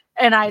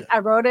 And Yeah. I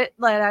wrote it,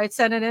 like I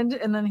sent it in,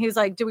 and then he's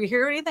like, "Do we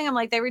hear anything?" I'm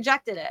like, "They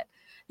rejected it."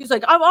 He's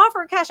like, "I'm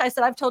offering cash." I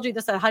said, "I've told you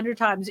this 100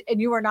 times,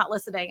 and you are not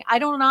listening. I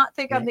do not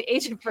think I'm Yeah. the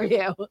agent for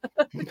you.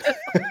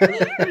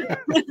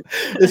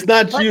 It's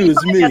not Let you, me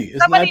it's find you me. It's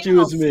somebody not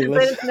you, it's else." me. But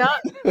Let's it's not.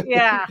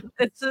 Yeah,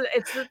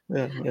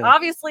 yeah, yeah.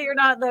 obviously you're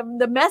not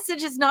the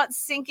message is not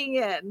sinking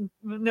in.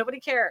 Nobody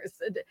cares.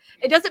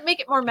 It doesn't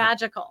make it more Yeah.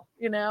 magical,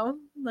 you know.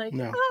 Like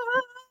No,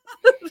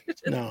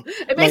 no.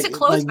 it makes it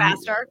close Like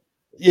faster.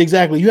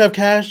 exactly. You have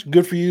cash,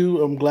 good for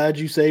you. I'm glad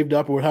you saved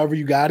up or however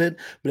you got it,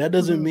 but that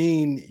doesn't Hmm.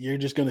 mean you're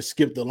just gonna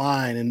skip the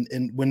line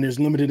and when there's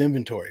limited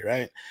inventory,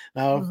 right?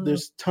 Now, if Hmm.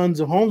 there's tons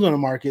of homes on the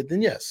market,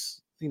 then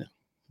yes, you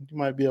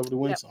might be able to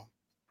win Yep. some.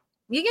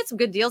 You get some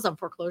good deals on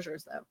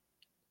foreclosures though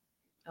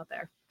out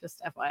there.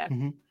 Just FYI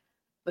Mhm.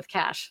 with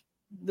cash.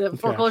 The With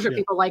cash, foreclosure yeah.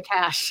 people like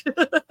cash.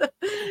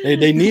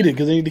 They need it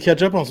because they need to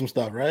catch up on some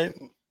stuff, right?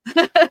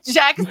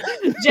 Jack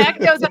Jack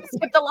knows how to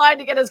skip the line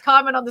to get his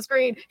comment on the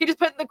screen. He just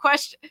put in the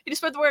question. He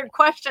just put the word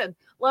question.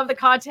 Love the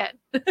content.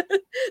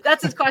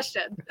 That's his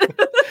question.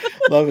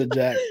 Love it,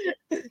 Jack.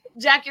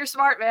 Jack, you're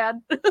smart,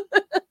 man.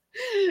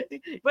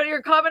 When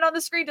your comment on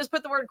the screen, just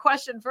put the word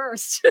question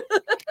first.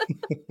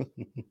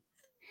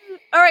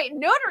 All right.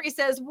 Notary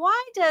says,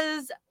 why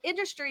does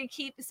industry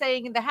keep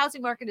saying the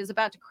housing market is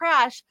about to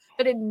crash,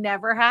 but it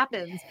never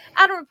happens?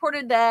 Adam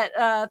reported that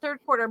third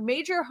quarter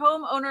major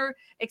homeowner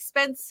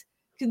expense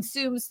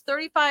consumes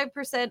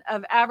 35%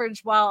 of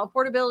average while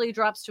affordability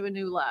drops to a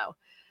new low.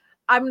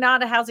 I'm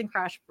not a housing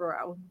crash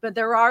bureau, but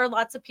there are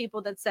lots of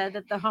people that said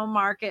that the home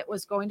market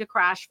was going to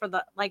crash for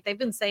like they've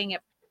been saying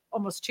it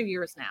almost 2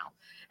 years now.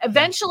 Yeah.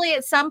 Eventually,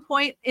 at some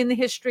point in the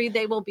history,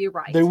 they will be They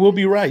right. will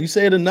be right. You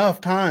say it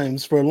enough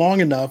times for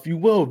long enough, you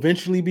will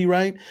eventually be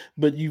right,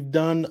 but you've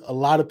done a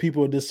lot of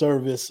people a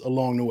disservice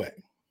along the way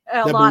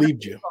A that lot of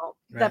believed you, people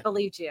that right?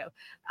 believed you. Yeah.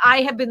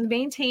 I have been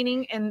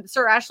maintaining, and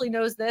Sir Ashley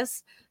knows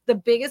this, the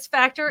biggest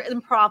factor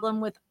and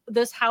problem with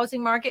this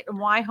housing market and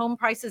why home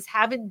prices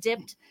haven't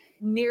dipped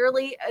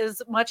nearly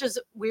as much as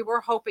we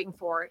were hoping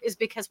for is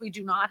because we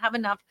do not have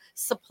enough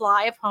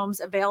supply of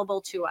homes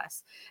available to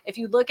us. If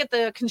you look at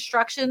the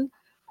construction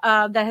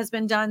that has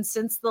been done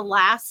since the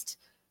last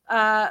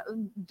uh,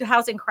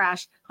 housing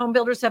crash, home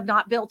builders have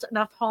not built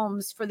enough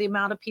homes for the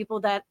amount of people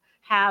that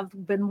have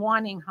been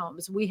wanting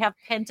homes. We have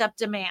pent up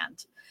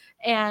demand.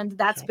 And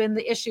that's Yeah. been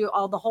the issue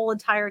all the whole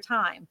entire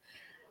time.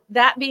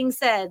 That being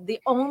said, the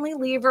only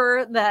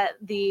lever that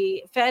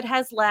the Fed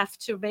has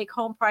left to make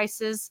home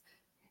prices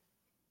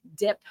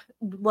dip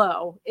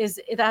low is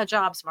the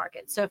jobs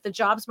market. So if the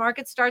jobs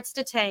market starts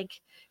to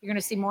tank, you're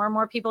going to see more and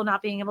more people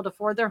not being able to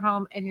afford their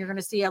home, and you're going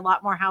to see a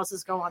lot more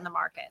houses go on the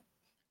market.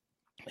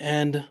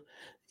 And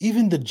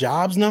even the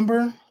jobs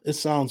number, it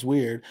sounds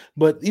weird,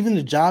 but even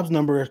the jobs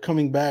number is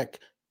coming back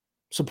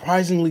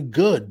surprisingly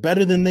good,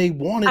 better than they I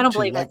wanted don't to.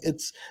 believe it. Like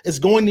it's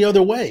going the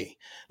other way.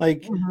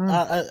 Like Mhm.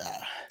 I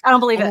I don't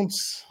believe it.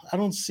 I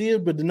don't see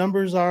it, but the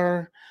numbers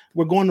are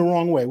we're going the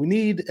wrong way. We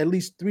need at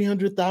least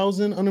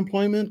 300,000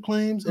 unemployment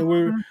claims, and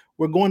Mhm.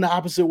 we're going the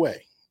opposite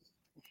way.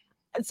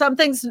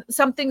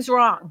 Something's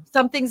wrong.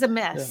 Something's Yeah.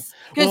 amiss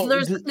because Well,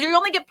 there's yeah, you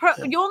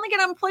only get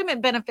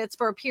unemployment benefits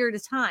for a period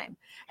of time,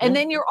 and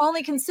yeah. then you're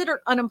only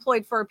considered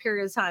unemployed for a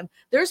period of time.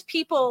 There's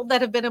people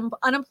that have been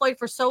unemployed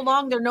for so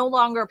long they're no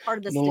longer a part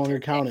of the No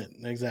longer statistic. counted.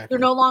 They're Exactly.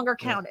 no longer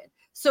Yeah. counted.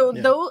 So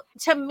Yeah. though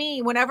to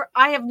me, whenever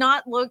I have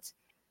not looked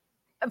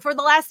for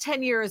the last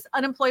 10 years,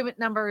 unemployment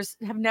numbers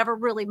have never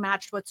really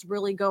matched what's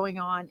really going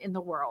on in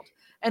the world.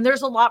 And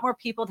there's a lot more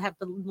people that have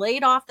been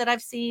laid off that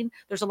I've seen.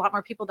 There's a lot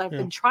more people that have Yeah.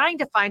 been trying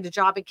to find a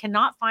job and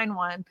cannot find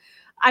one.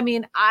 I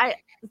mean,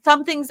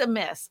 something's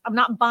amiss. I'm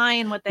not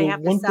buying what they The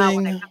have to one sell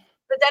when it thing, comes.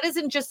 But that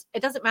isn't just, it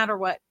doesn't matter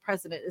what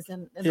president is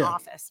in yeah,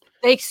 office.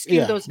 They skew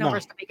yeah, those no,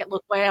 numbers to make it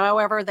look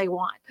however they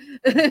want.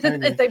 I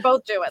agree. They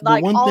both do it The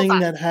like one all the thing time.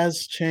 that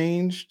has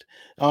changed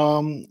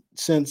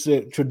since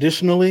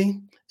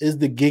traditionally is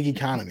the gig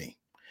economy.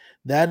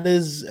 That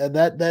is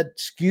that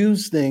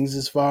skews things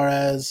as far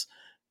as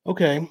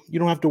okay, you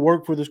don't have to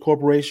work for this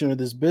corporation or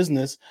this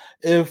business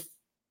if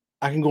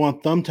I can go on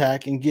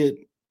Thumbtack and get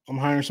I'm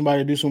hiring somebody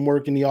to do some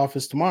work in the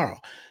office tomorrow.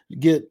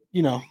 Get,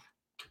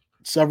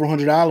 several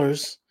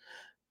 $100s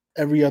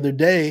every other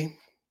day.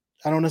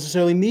 I don't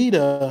necessarily need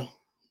a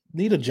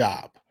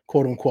job,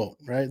 quote unquote,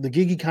 right? The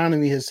gig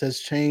economy has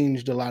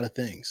changed a lot of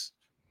things.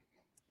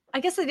 I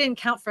guess I didn't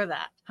count for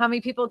that. How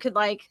many people could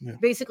like Yeah.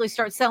 basically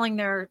start selling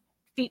their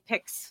feet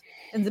pics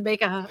and to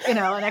make an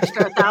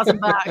extra $1,000. I'm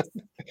not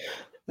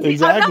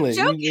Exactly.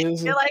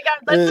 joking. Like,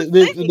 that's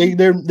the thing.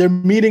 They're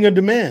meeting a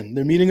demand.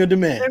 They're meeting a They're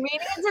demand.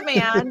 meeting a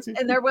demand,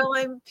 and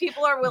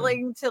people are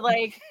willing to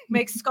like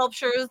make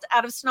sculptures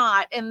out of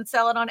snot and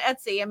sell it on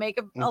Etsy and make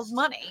a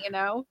money.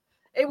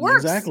 It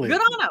works. Exactly.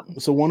 Good on them.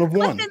 It's a one of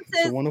one. Clifton It's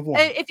a says, one of one.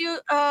 if you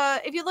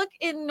look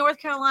in North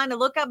Carolina,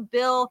 look up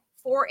Bill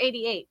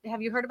 488.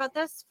 Have you heard about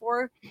this?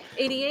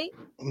 488?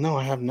 No,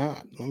 I have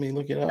not. Let me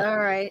look it up. All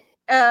right.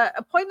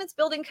 Appointments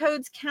Building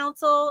Codes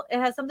Council. It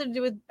has something to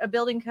do with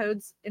building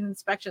codes and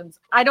inspections.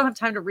 I don't have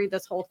time to read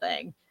this whole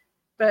thing,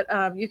 but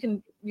you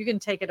can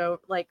take it over,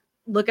 like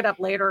look it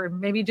up later and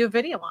maybe do a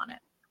video on it.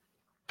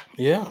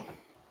 Yeah.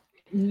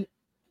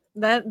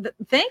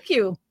 Thank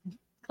you,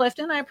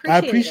 Clifton. I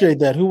appreciate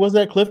that. Who was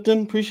that?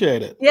 Clifton?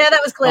 Appreciate it. Yeah,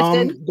 that was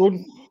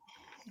Clifton.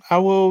 I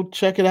will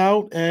check it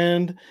out,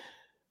 and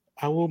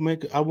I will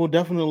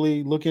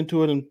definitely look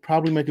into it and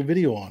probably make a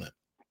video on it.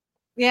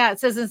 Yeah, it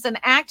says it's an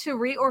act to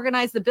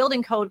reorganize the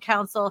Building Code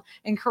Council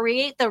and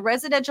create the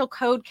Residential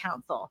Code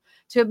Council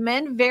to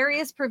amend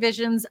various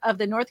provisions of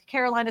the North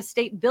Carolina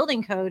State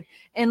Building Code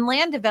and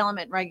land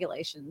development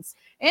regulations,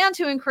 and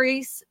to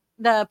increase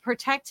the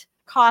protect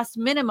cost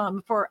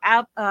minimum for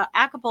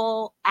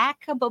applicable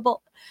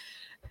never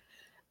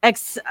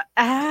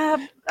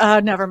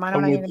mind.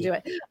 I'm not even gonna do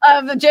it.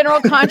 The general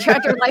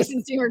contractor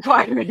licensing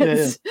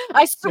requirements. Yeah.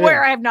 I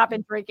swear I have not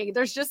been drinking.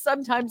 There's just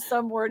sometimes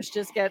some words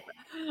just get.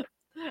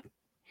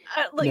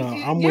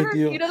 I'm with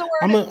you. You know the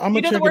word. I'm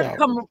gonna check it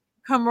out.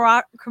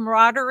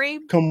 Camaraderie.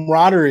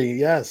 Camaraderie.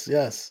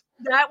 Yes.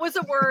 That was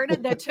a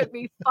word that took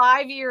me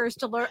 5 years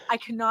to learn. I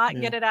cannot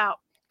get it out.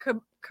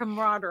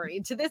 Camaraderie.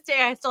 To this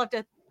day, I still have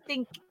to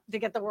think to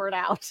get the word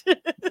out.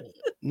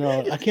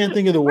 No, I can't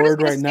think of the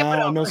word right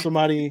now. I know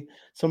somebody,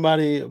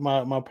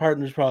 my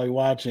partner's probably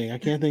watching. I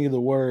can't think of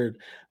the word.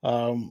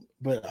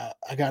 But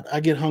I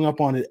get hung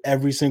up on it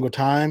every single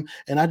time.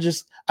 And I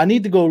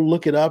need to go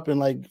look it up and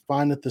like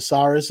find a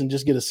thesaurus and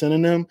just get a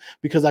synonym,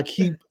 because I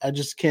can't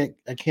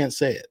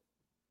say it.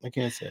 I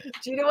can't say it.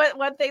 Do you know what?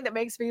 One thing that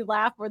makes me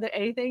laugh more than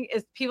anything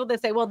is people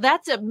that say, well,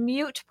 that's a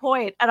mute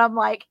point. And I'm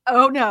like,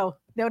 oh no.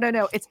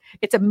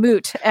 It's a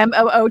moot,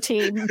 MOOT,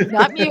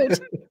 not mute,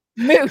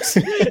 moot.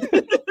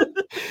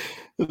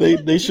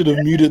 They should have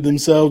muted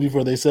themselves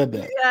before they said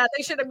that. Yeah,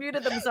 they should have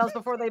muted themselves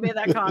before they made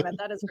that comment.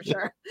 That is for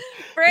sure.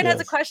 Fran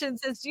has a question.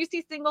 Says, do you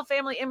see single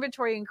family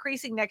inventory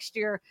increasing next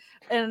year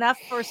and enough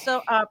for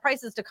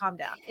prices to calm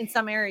down? In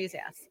some areas,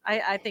 yes.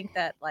 I think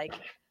that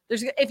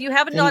if you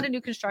haven't done a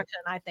new construction,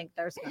 I think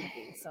there's going to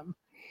be some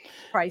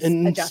price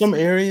in some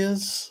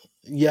areas.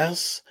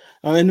 Yes.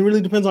 And it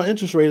really depends on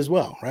interest rate as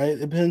well, right?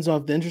 It depends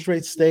on if the interest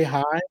rates stay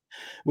high,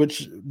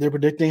 which they're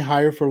predicting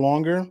higher for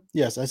longer.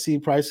 Yes, I see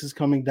prices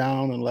coming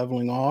down and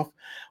leveling off.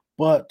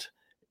 But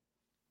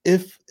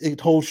if it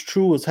holds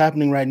true what's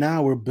happening right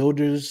now, where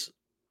builders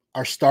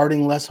are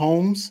starting less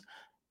homes,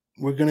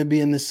 we're going to be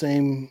in the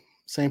same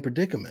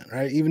predicament,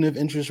 right? Even if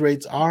interest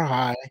rates are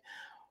high.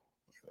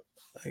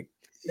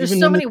 There's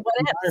so many what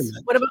ifs.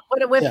 What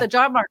if the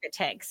job market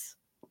tanks?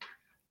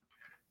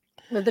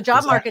 If the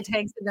job market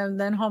tanks,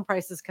 then home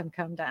prices can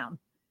come down.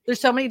 There's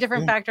so many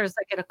different factors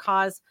that could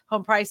cause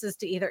home prices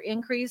to either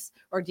increase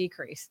or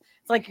decrease.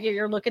 It's like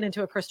you're looking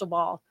into a crystal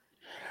ball.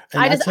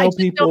 And I just don't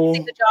see the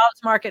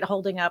jobs market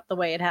holding up the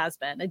way it has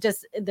been.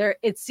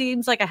 It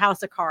seems like a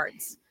house of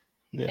cards,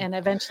 and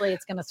eventually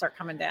it's going to start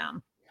coming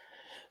down.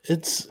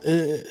 It's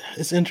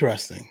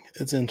interesting.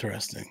 It's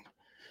interesting.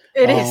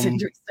 It is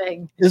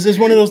interesting. It's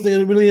one of those things.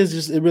 It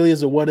really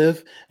is a what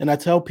if. And I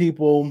tell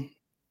people,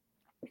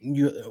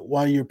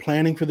 while you're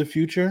planning for the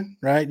future,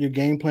 right? You're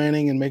game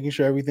planning and making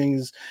sure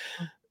everything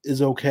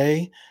is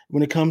okay.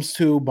 When it comes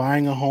to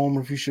buying a home,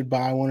 or if you should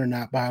buy one or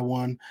not buy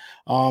one,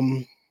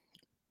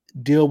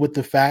 deal with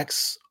the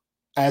facts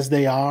as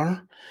they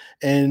are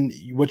and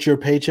what your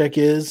paycheck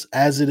is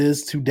as it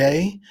is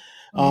today.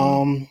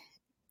 And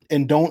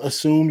don't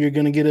assume you're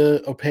going to get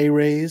a pay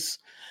raise,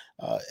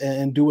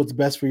 and do what's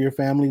best for your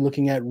family,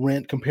 looking at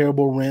rent,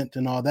 comparable rent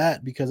and all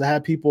that, because I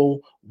had people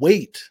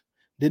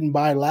didn't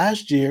buy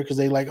last year because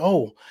they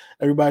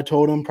everybody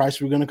told them prices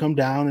were going to come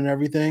down and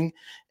everything.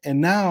 And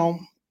now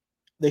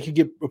they could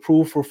get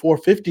approved for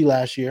 $450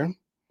 last year.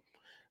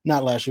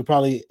 Not last year,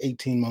 probably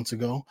 18 months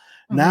ago.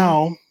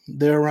 Now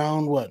they're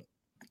around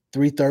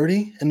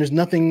 $330, and there's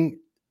nothing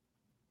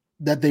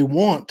that they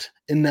want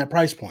in that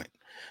price point.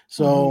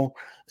 So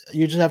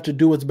you just have to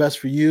do what's best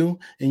for you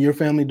and your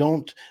family.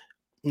 I'm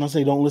not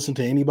saying don't listen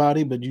to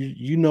anybody, but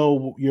you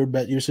know your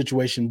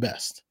situation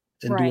best,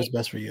 and do what's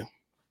best for you.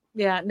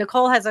 Yeah,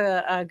 Nicole has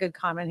a good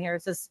comment here.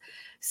 It says,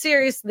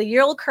 "Serious, the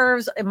yield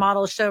curves and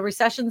models show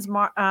recessions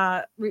March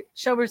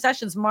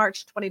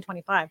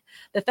 2025.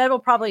 The Fed will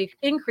probably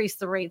increase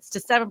the rates to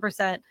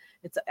 7%.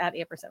 It's at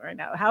 8% right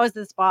now. How is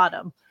this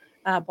bottom?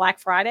 Black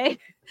Friday?"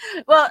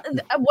 Well,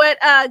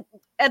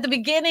 at the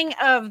beginning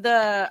of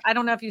I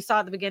don't know if you saw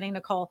at the beginning,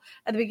 Nicole,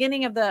 at the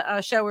beginning of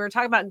the show, we were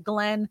talking about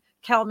Glenn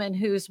Kelman,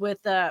 who's with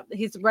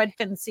he's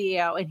Redfin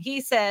CEO, and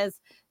he says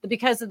that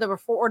because of the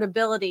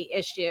affordability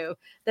issue,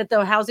 that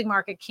the housing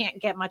market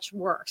can't get much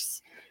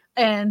worse.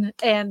 And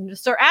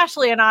Sir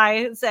Ashley and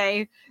I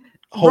say,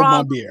 hold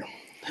my beer.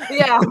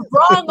 Yeah,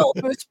 wrong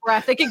old goose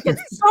breath. It can get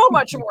so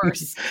much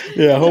worse.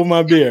 Yeah, hold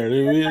my beer.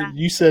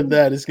 You said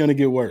that it's going to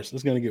get worse.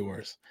 It's going to get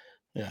worse.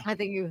 Yeah, I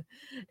think you.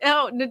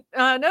 Oh,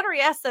 Notary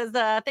S says,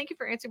 "Thank you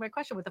for answering my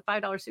question with a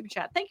 $5 super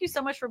chat. Thank you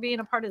so much for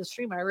being a part of the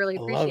stream. I really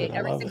appreciate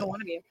every single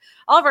one of you.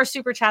 All of our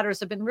super chatters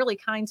have been really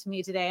kind to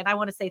me today, and I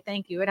want to say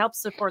thank you. It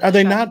helps support. Are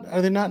they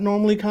not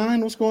normally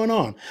kind? What's going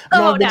on?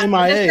 I've been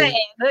MIA.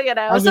 You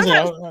know,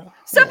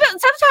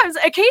 sometimes,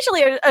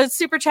 occasionally, a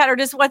super chatter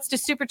just wants to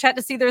super chat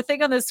to see their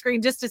thing on the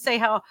screen, just to say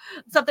how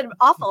something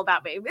awful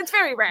about me. It's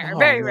very rare,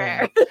 very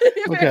rare.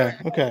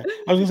 Okay.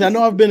 I was gonna say, I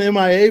know I've been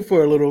MIA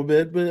for a little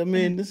bit, but I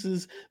mean, this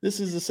is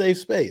a safe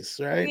space,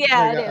 right?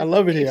 Yeah, I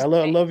love it here. I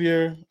love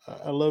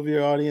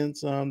your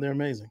audience. They're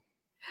amazing.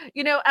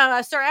 You know,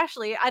 Sir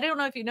Ashley, I don't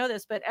know if you know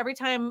this, but every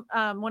time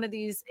one of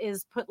these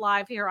is put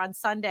live here on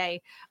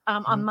Sunday,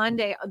 on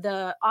Monday,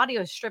 the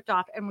audio is stripped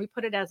off and we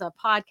put it as a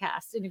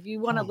podcast. And if you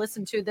want to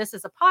listen to this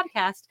as a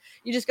podcast,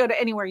 you just go to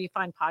anywhere you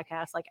find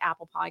podcasts, like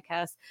Apple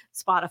Podcasts,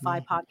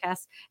 Spotify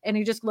Podcasts, and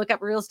you just look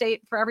up Real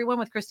Estate for Everyone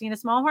with Christina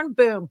Smallhorn.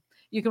 Boom.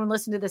 You can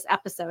listen to this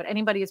episode.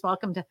 Anybody is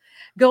welcome to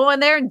go in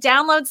there and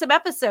download some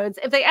episodes.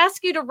 If they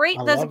ask you to rate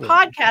this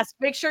podcast,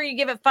 make sure you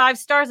give it 5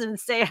 stars and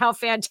say how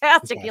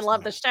fantastic you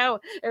love the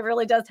show. It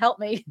really does help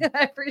me.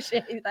 I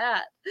appreciate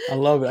that. I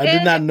love it. I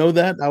did not know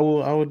that. I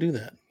will do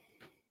that.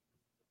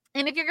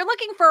 And if you're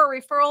looking for a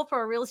referral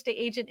for a real estate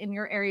agent in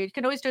your area, you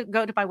can always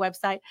go to my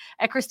website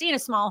at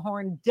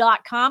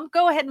ChristinaSmallhorn.com.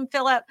 Go ahead and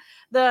fill out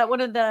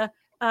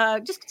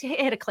just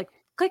hit a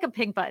click a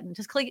pink button.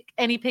 Just click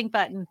any pink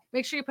button.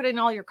 Make sure you put in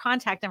all your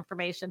contact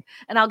information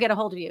and I'll get a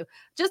hold of you.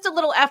 Just a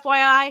little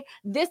FYI,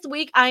 this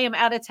week I am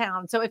out of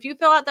town. So if you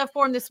fill out that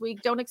form this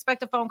week, don't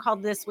expect a phone call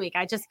this week.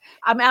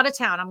 I'm out of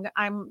town.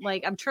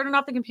 I'm turning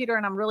off the computer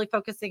and I'm really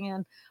focusing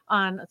in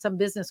on some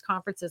business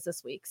conferences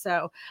this week.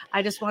 So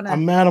I just want to.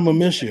 I'm mad. I'm gonna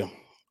miss you.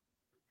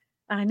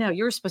 I know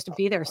you were supposed to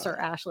be there, Sir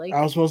Ashley.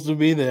 I was supposed to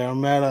be there.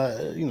 I'm mad.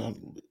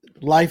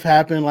 Life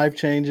happened, life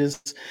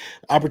changes,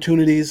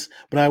 opportunities,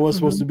 but I was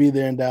supposed to be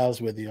there in Dallas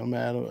with you. I'm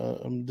mad.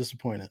 I'm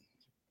disappointed.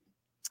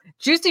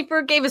 Juicy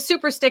Fruit gave a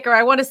super sticker.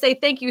 I want to say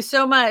thank you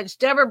so much.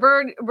 Deborah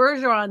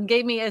Bergeron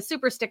gave me a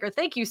super sticker.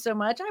 Thank you so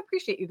much. I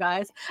appreciate you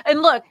guys.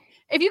 And look,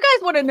 if you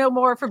guys want to know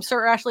more from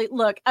Sir Ashley,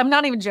 look, I'm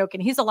not even joking.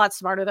 He's a lot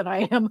smarter than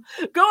I am.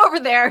 Go over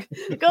there.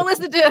 Go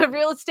listen to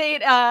real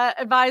estate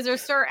advisor,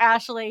 Sir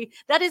Ashley.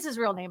 That is his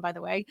real name, by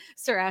the way.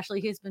 Sir Ashley.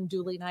 He's been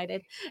duly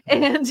knighted.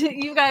 And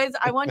you guys,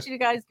 I want you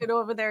guys to go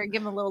over there and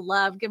give him a little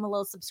love, give him a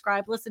little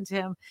subscribe, listen to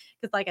him.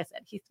 Because like I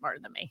said, he's smarter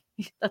than me.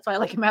 That's why I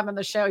like him having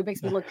the show. He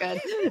makes me look good.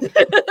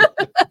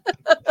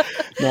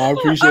 No, I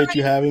appreciate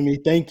you having me.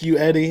 Thank you,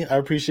 Eddie. I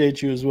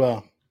appreciate you as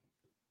well.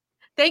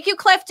 Thank you,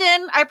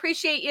 Clifton. I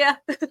appreciate you.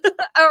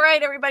 All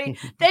right, everybody.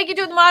 Thank you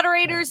to the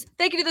moderators.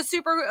 Thank you to the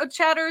super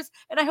chatters.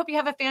 And I hope you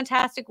have a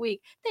fantastic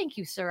week. Thank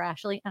you, Sir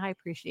Ashley. I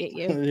appreciate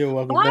you. You're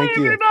welcome. Bye, thank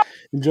you.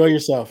 Enjoy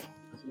yourself.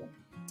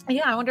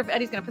 Yeah, I wonder if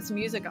Eddie's going to put some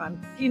music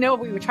on. You know,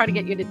 we would try to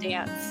get you to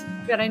dance,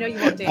 but I know you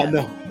won't dance. I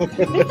know.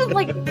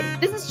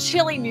 This is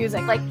chilly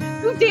music. Like,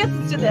 who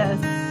dances to this?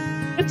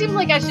 It seems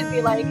like I should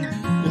be like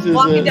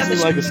walking down the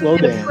street a slow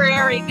dance.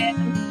 Prairie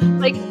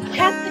and like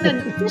casting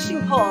a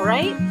fishing pole,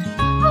 right?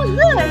 Oh,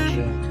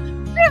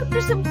 look!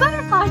 There's some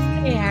butterflies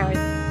there.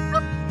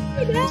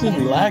 Oh, this is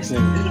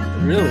relaxing.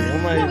 Really,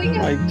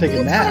 I might take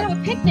a nap. Let's have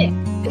a picnic.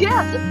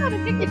 Yeah, let's have a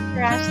picnic for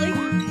Ashley.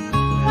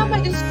 How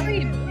about the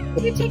stream?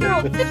 You take your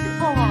old fishing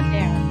pole out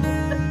there.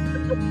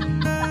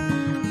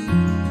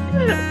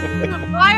 Bye.